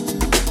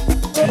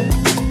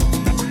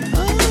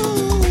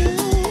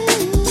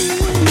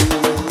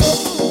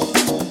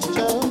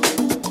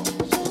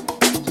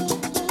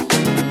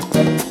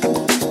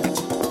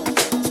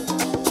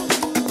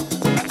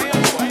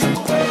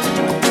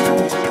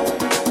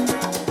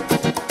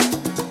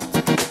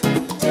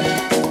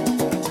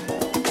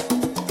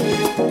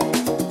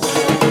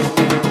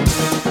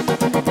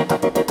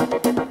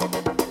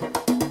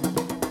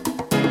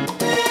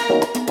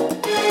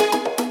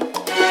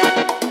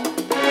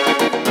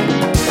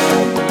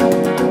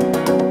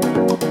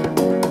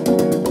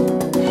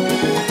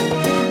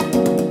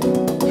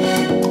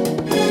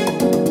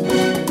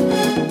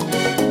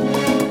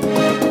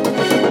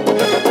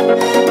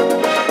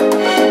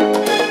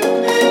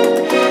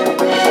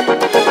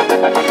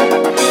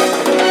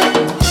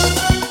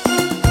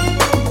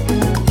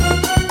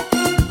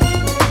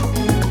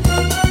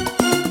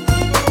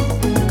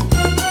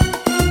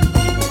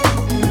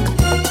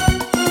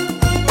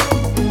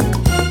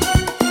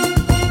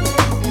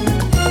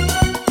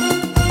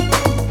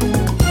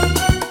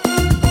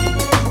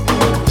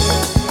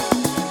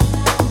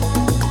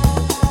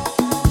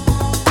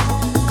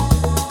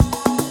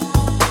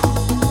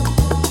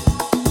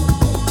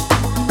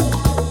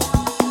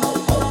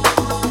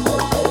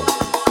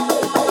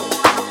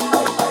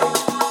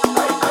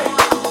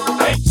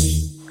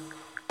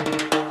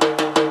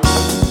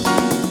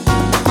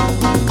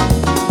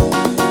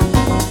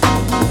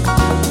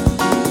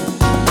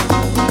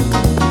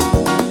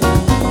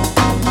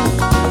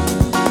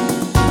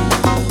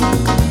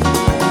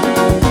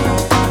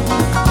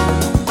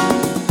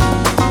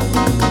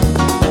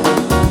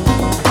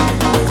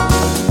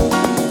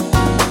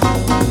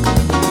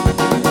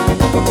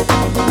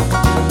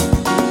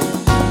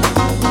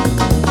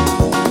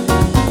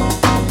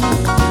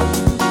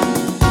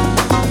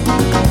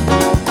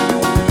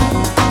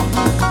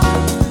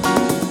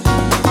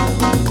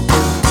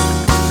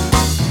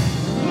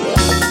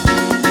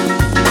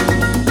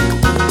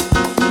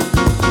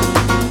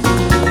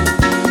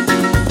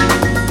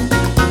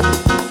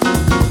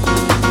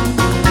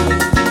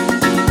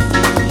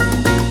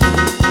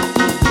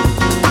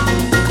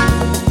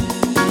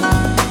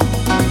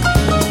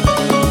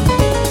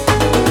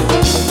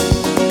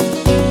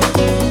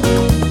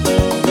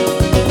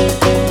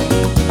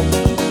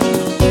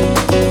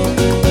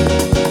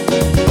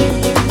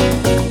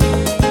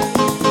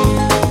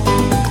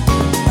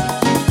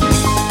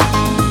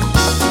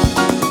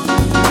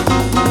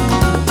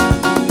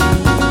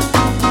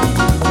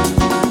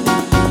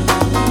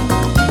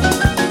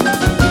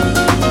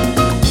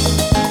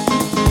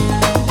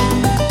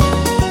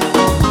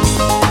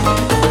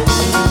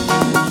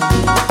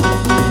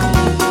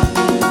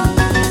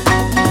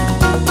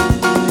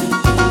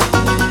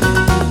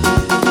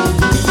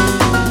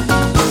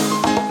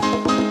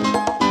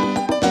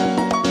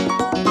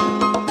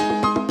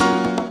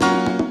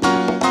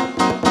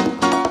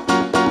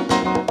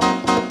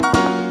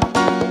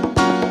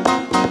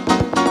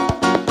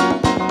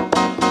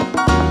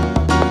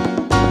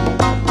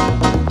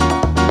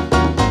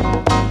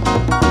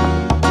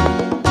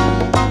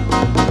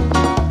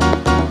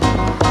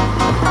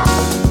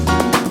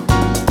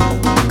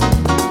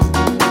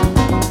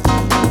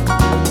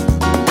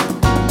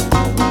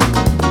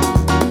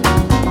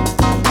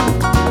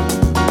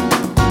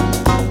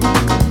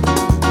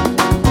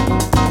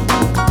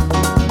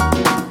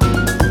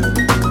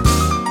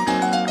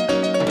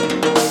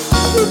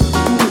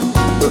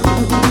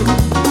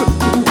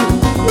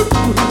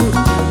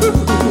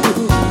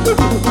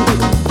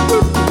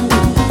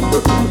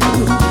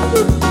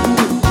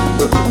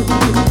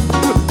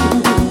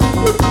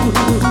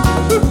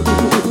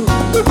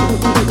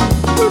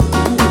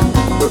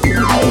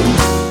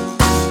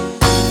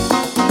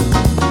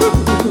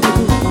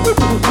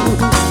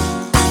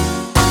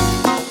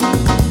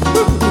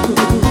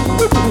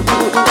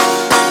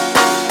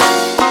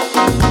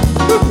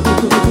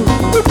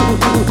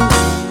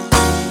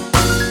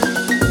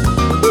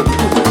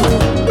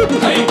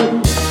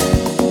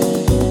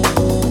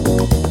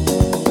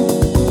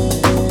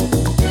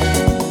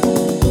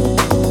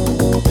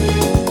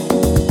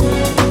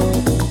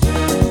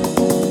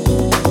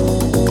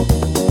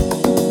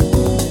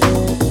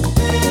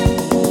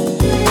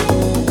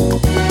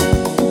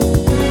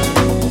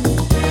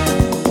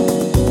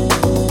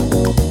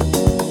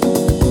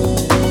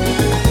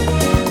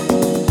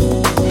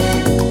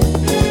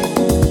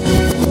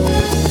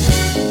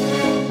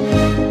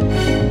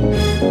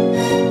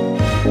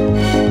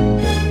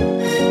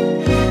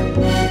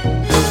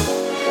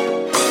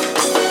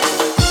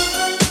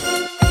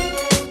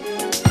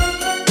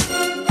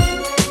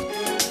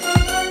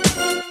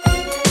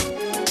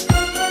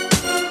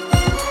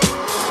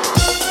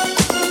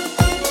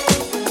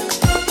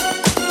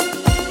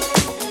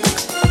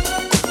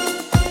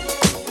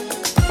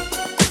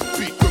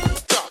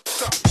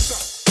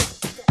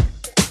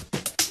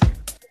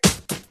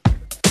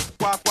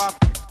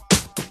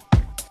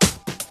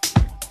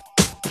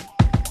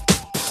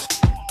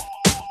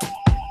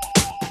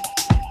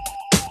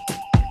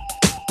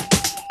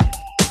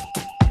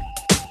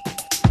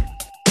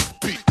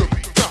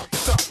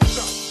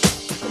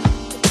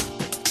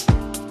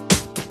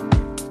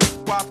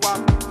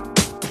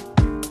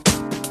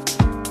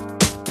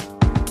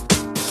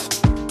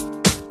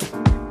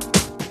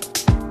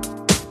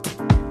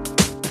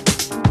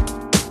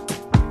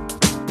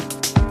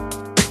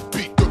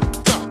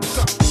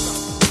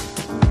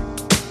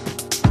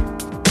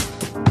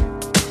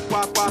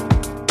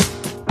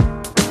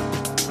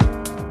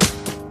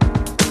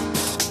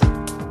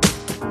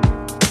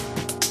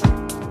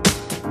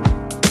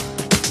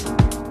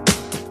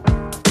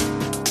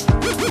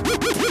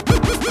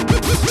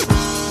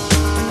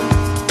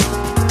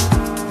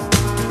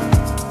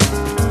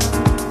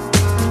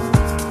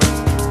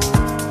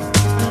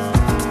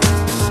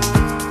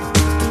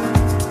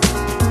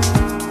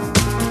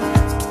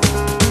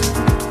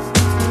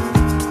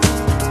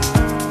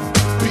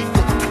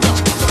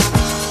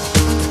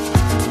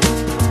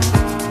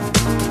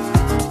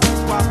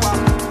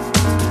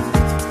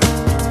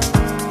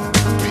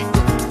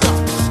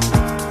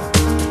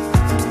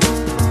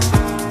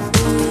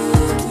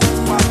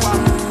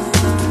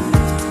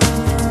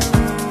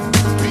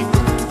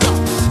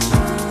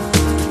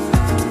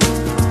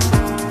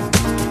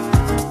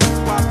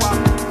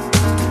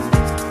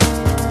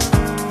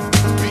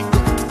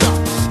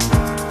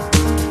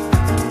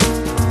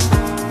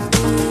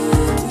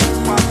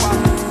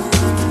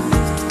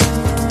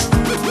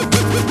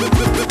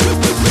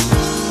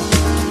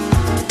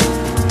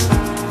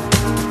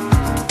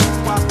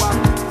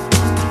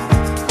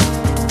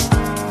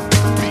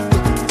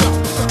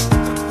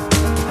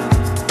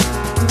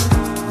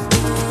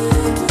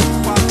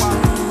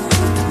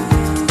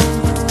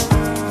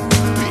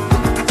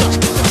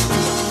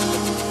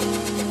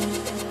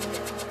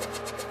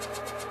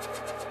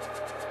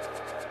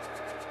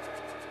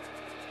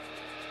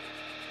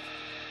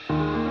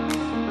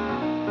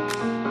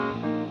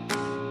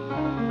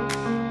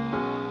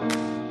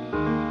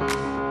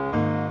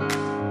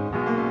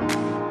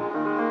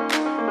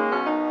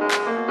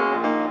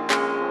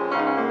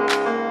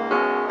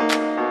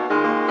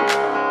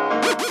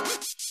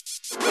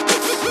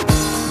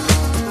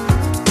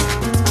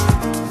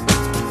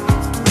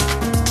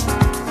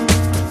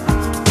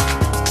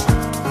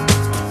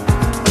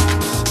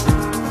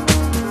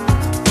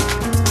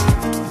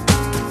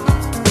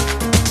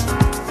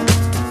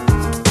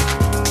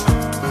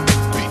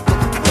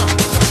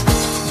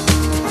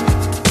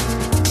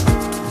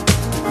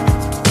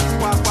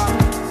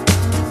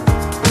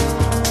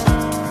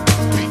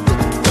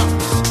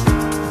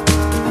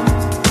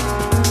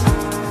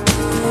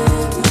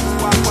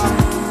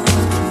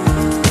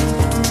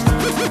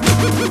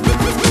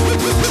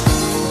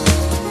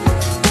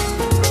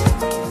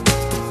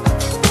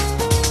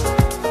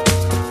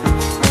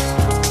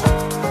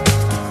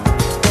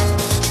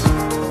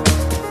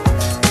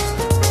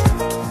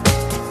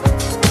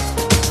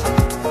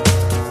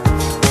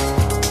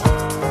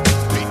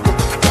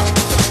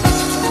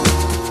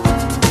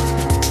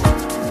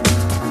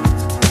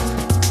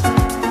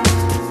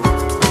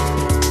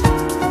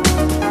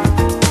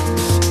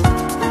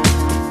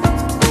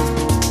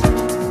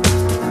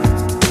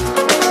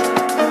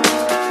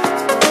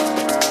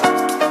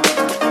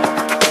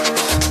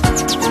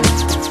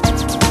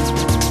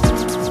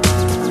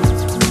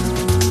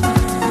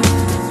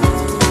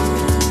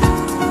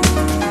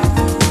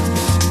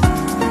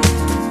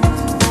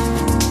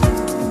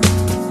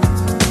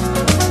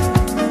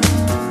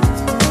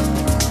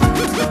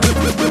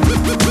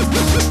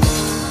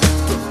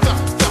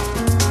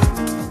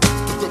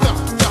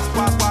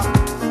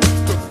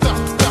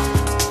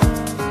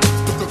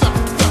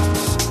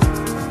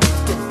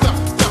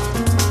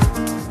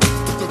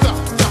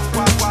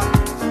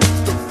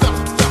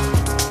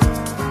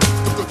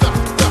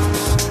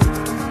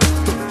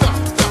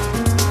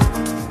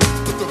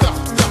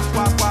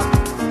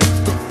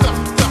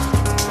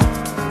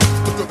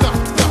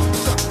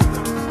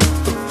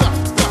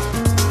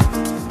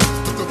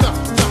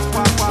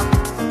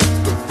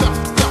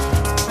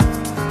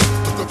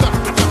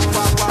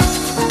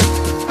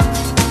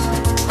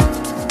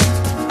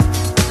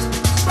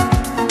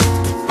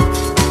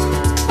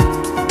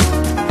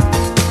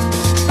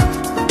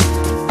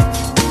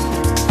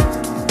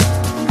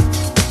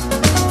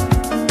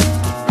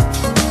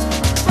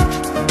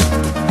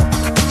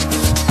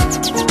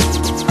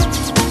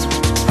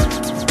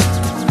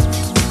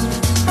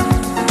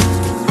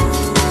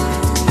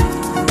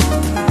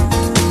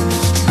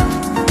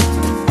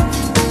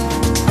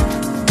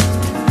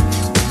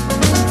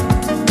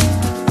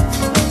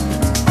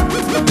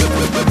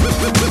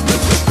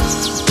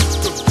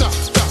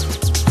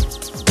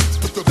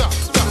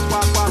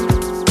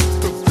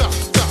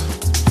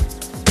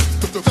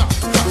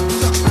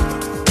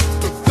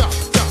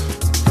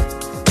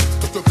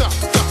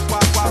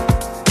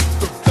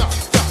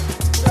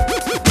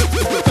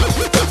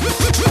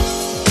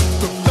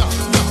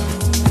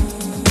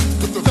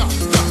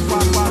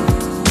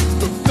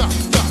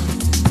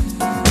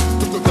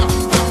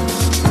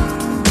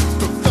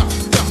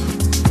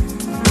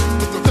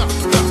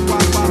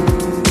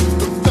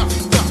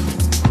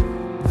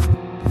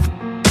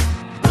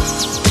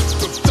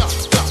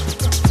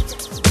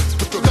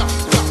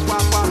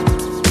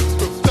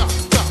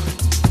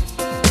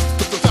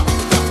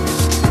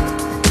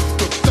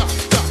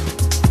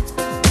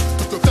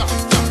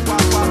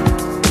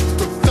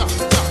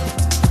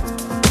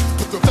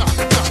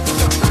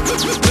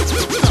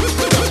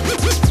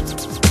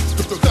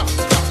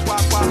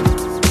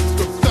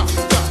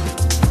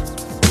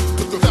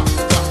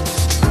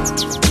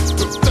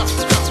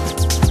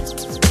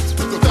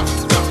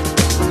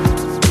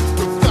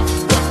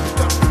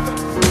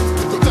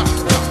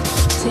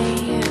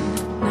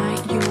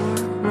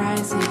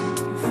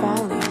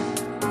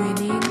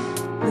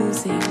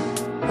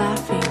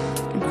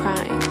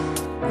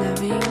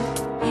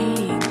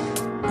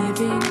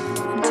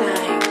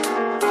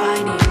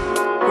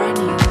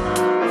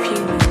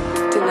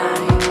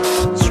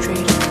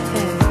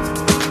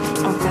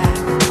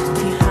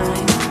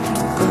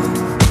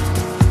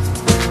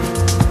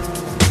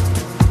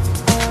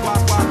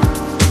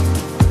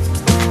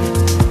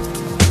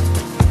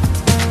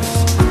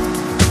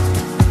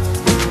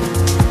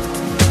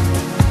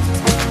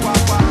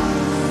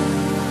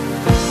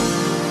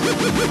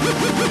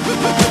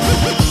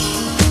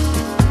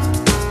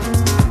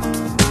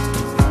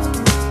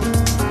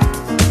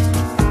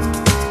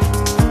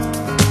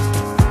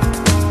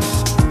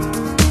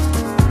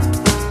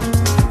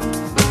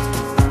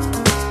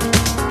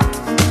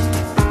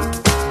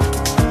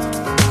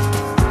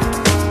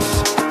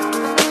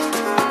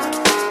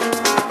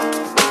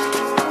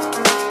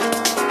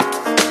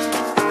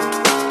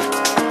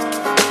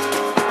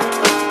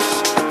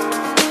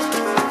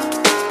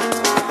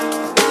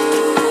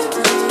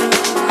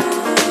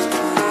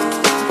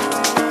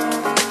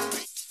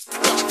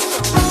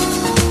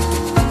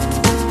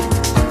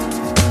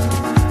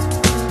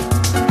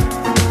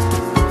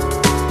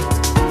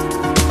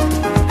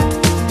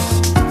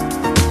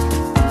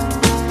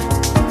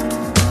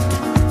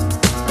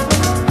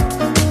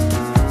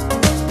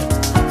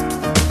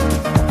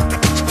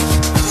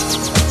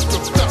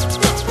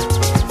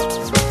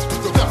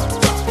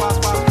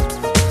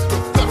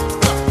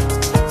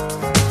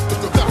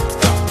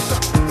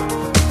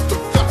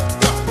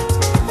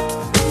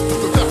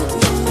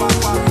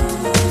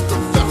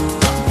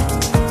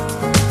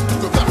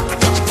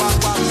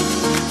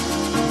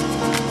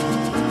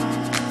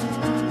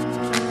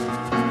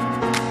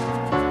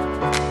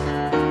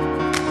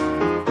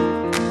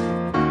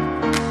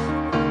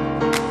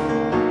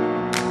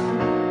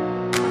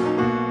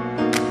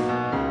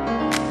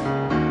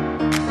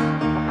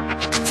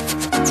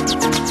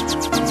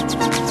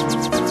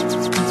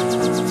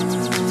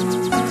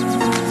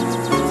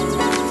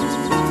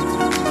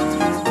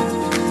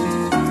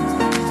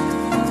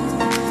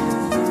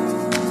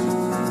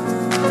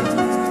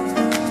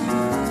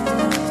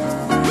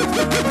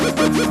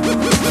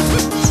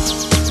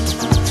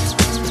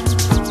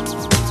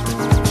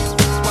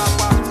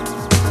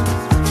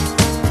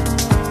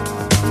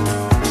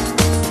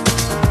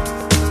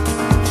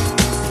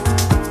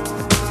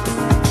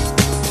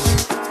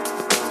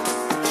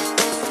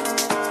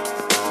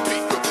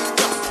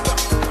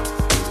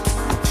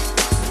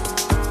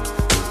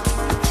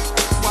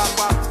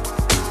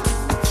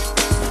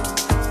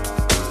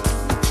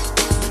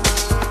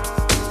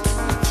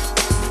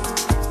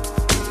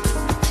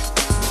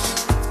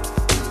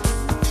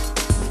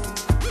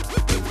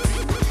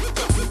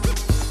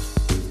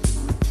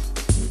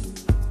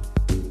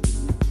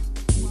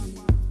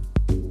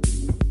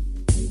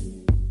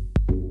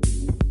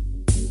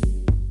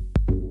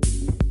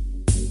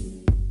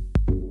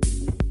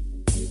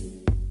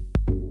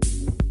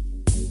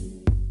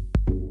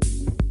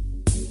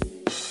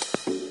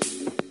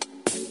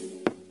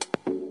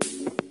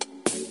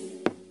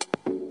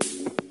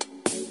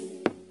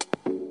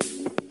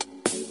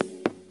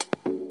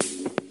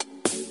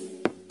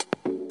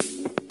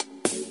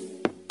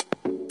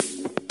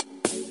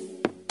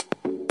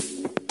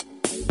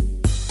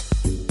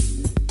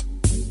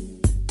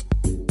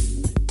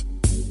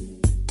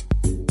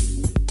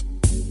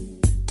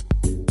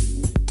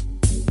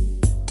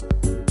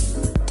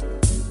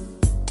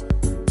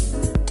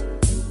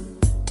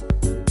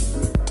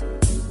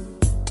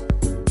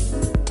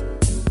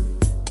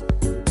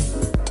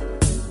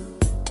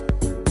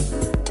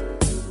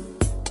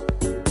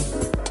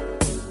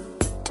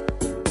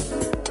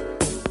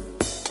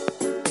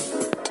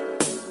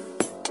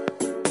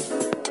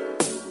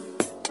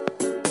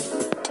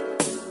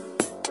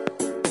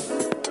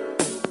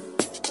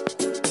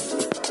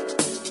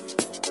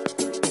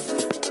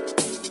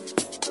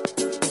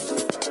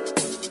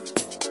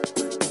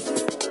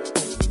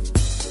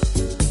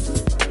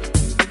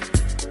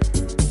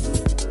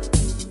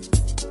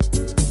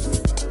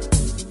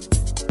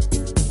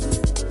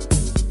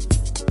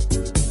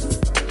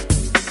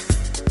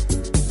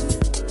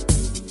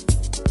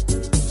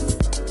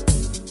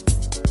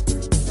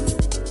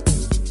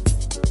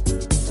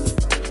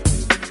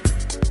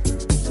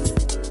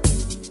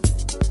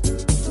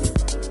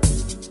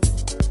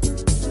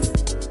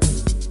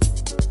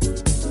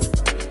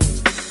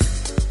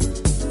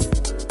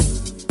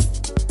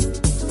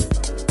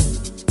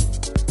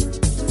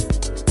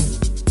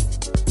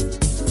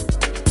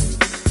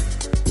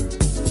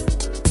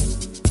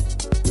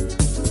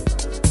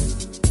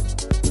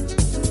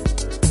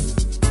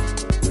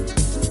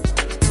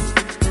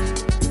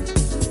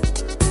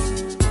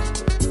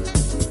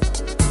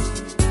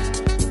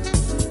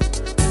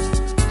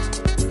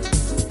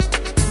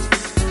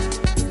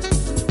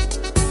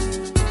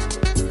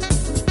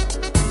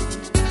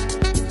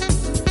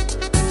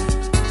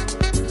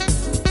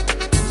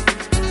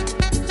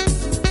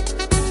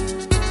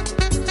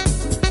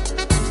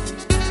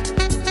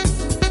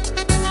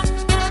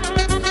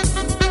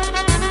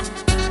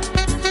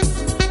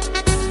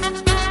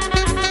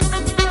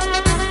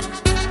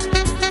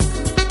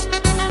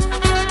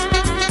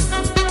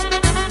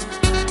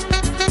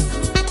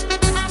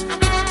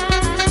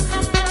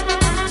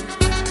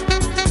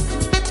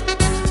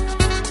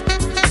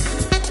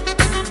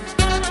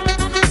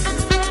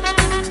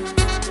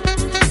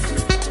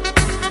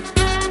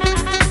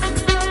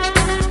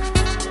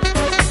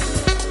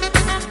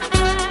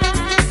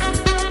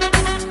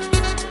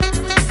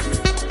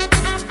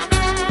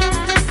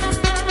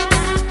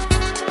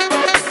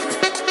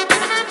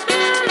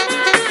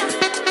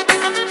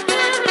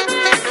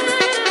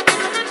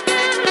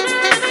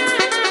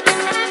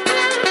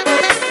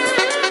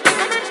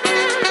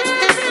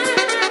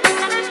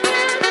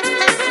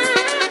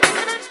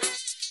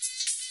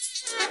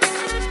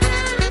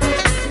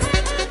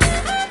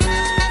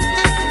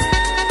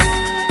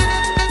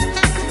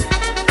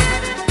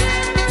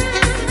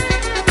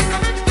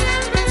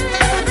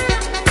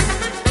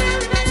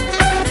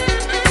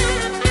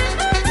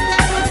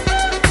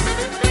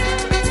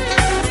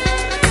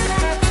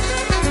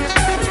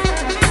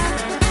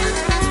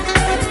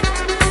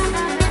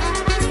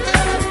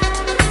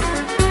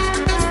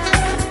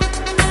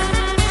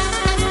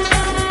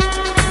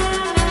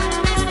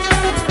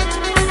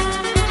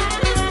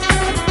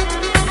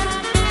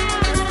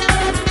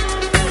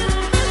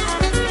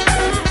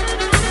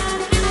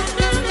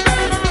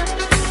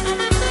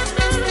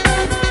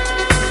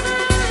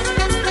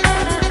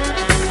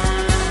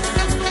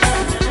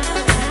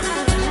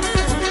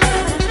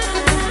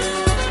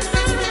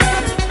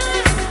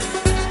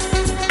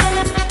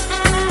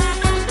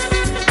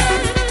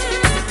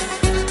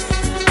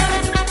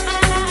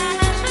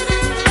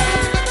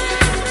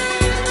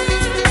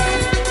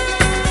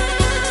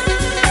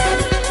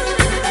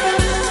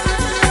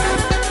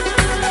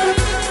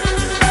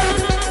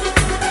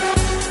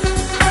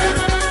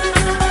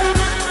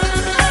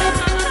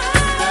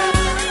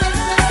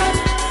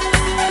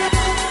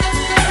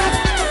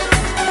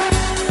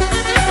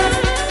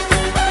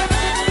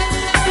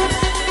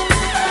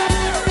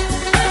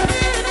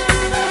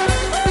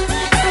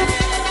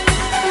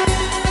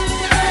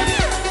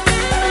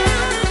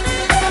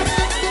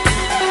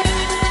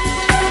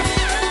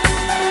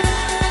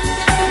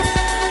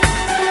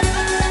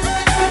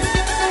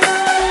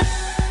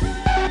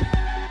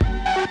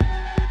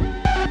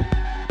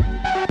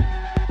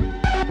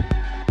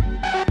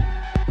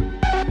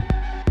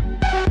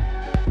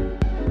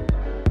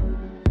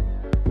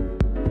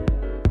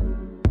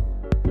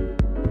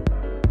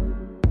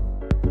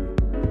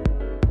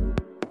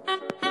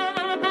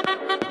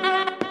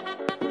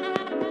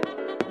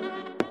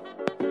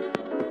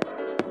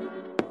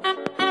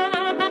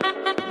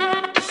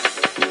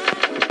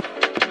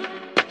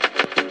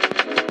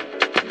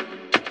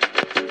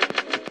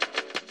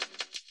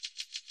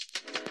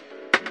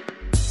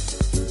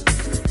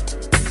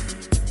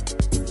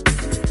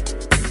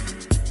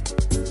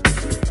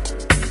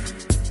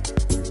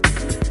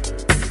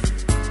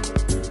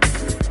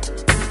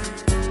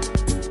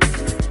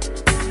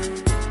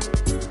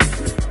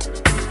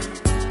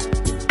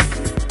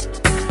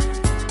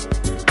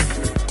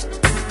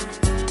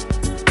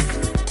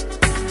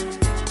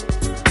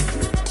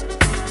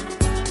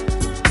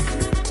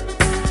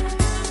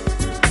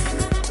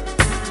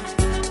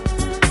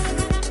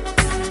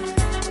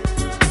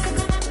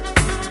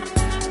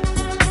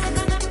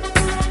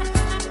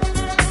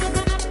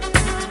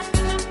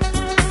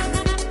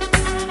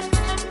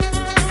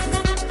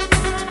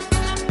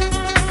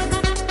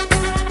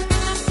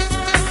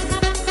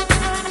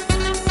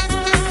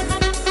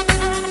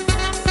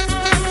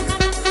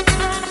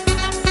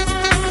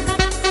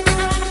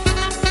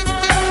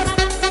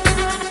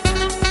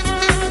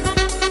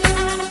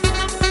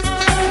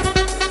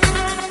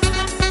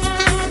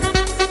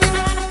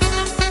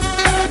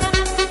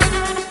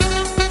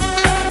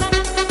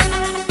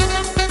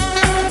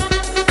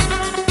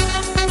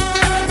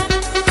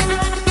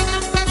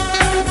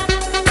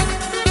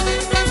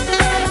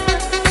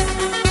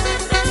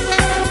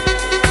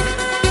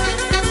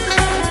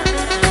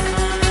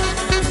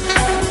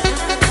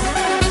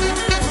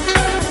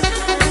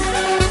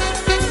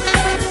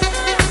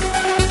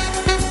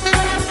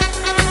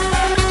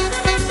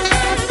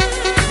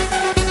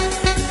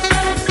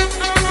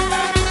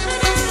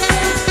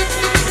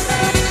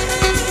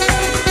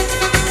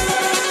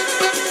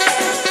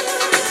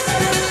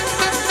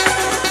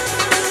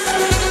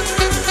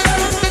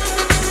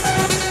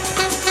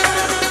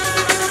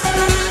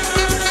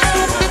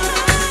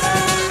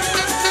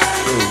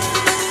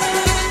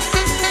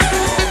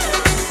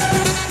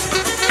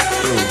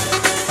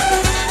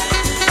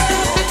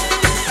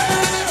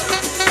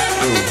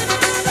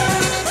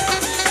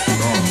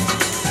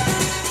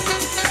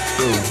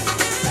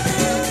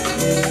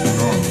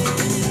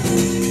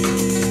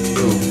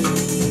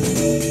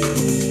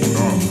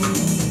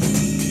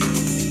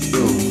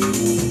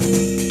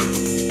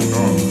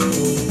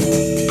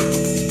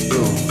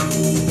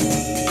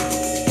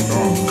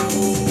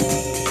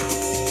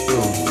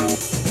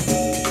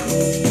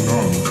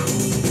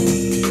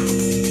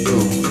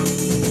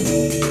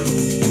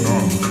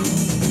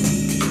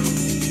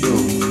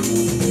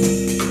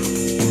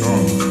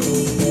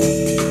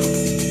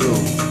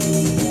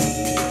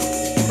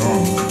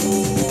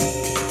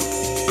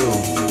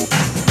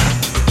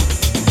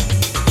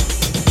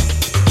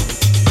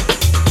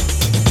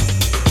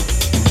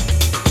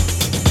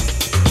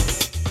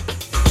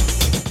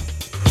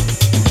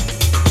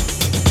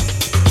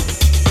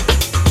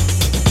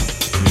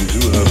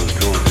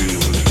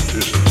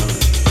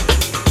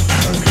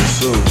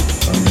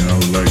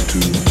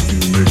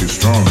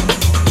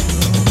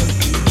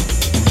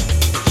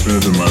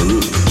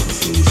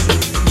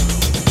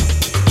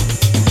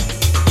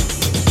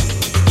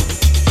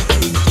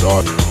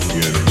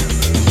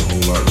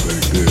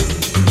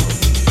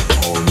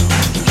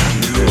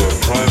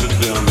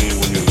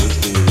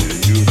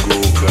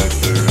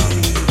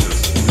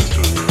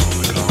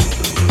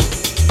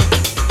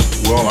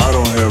 Well, I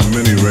don't have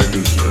many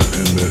records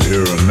in that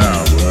era now,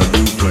 but I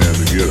do plan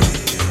to get them.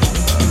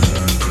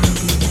 I plan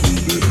to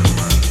include that in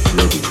my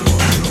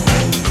repertoire,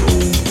 all these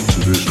old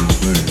traditional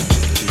things.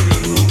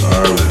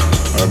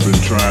 I've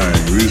been trying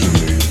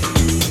recently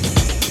to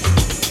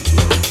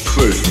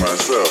search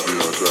myself,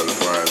 try to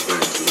find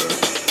things that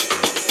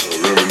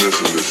are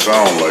reminiscent that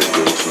sound like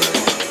those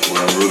things.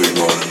 When I'm really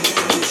going to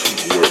do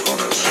some work on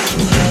that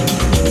synthesis.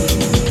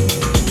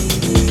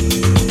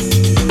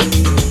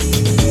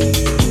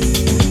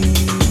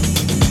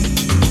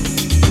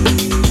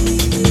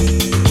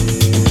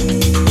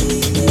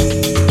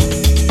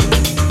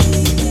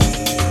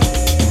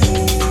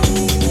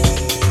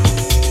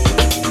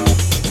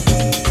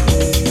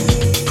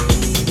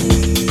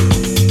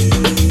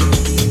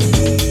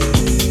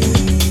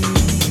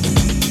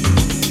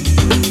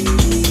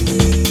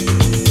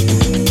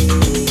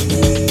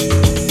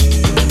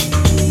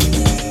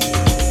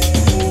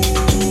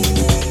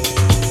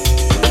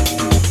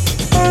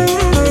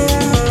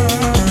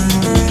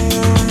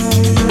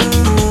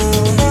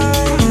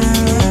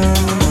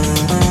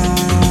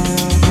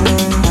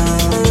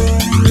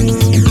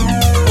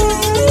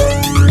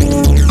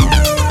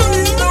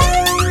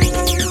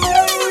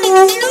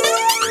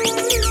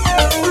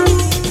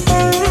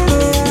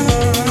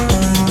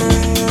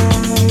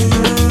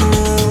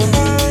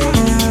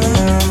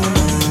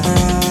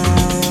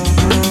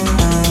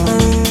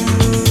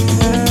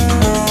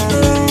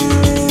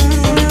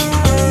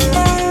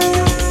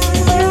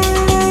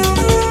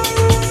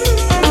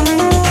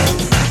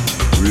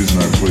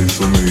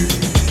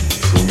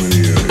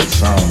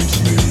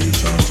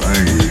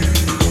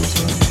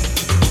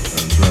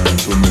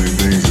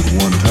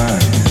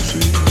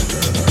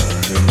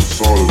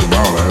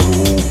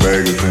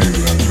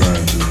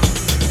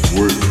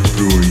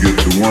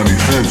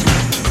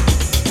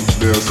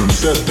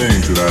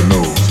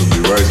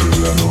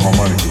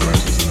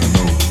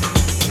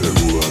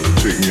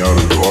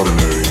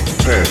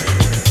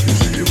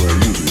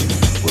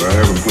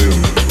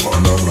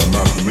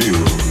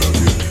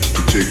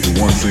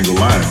 Single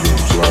line drum,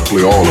 so I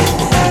play all of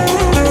them.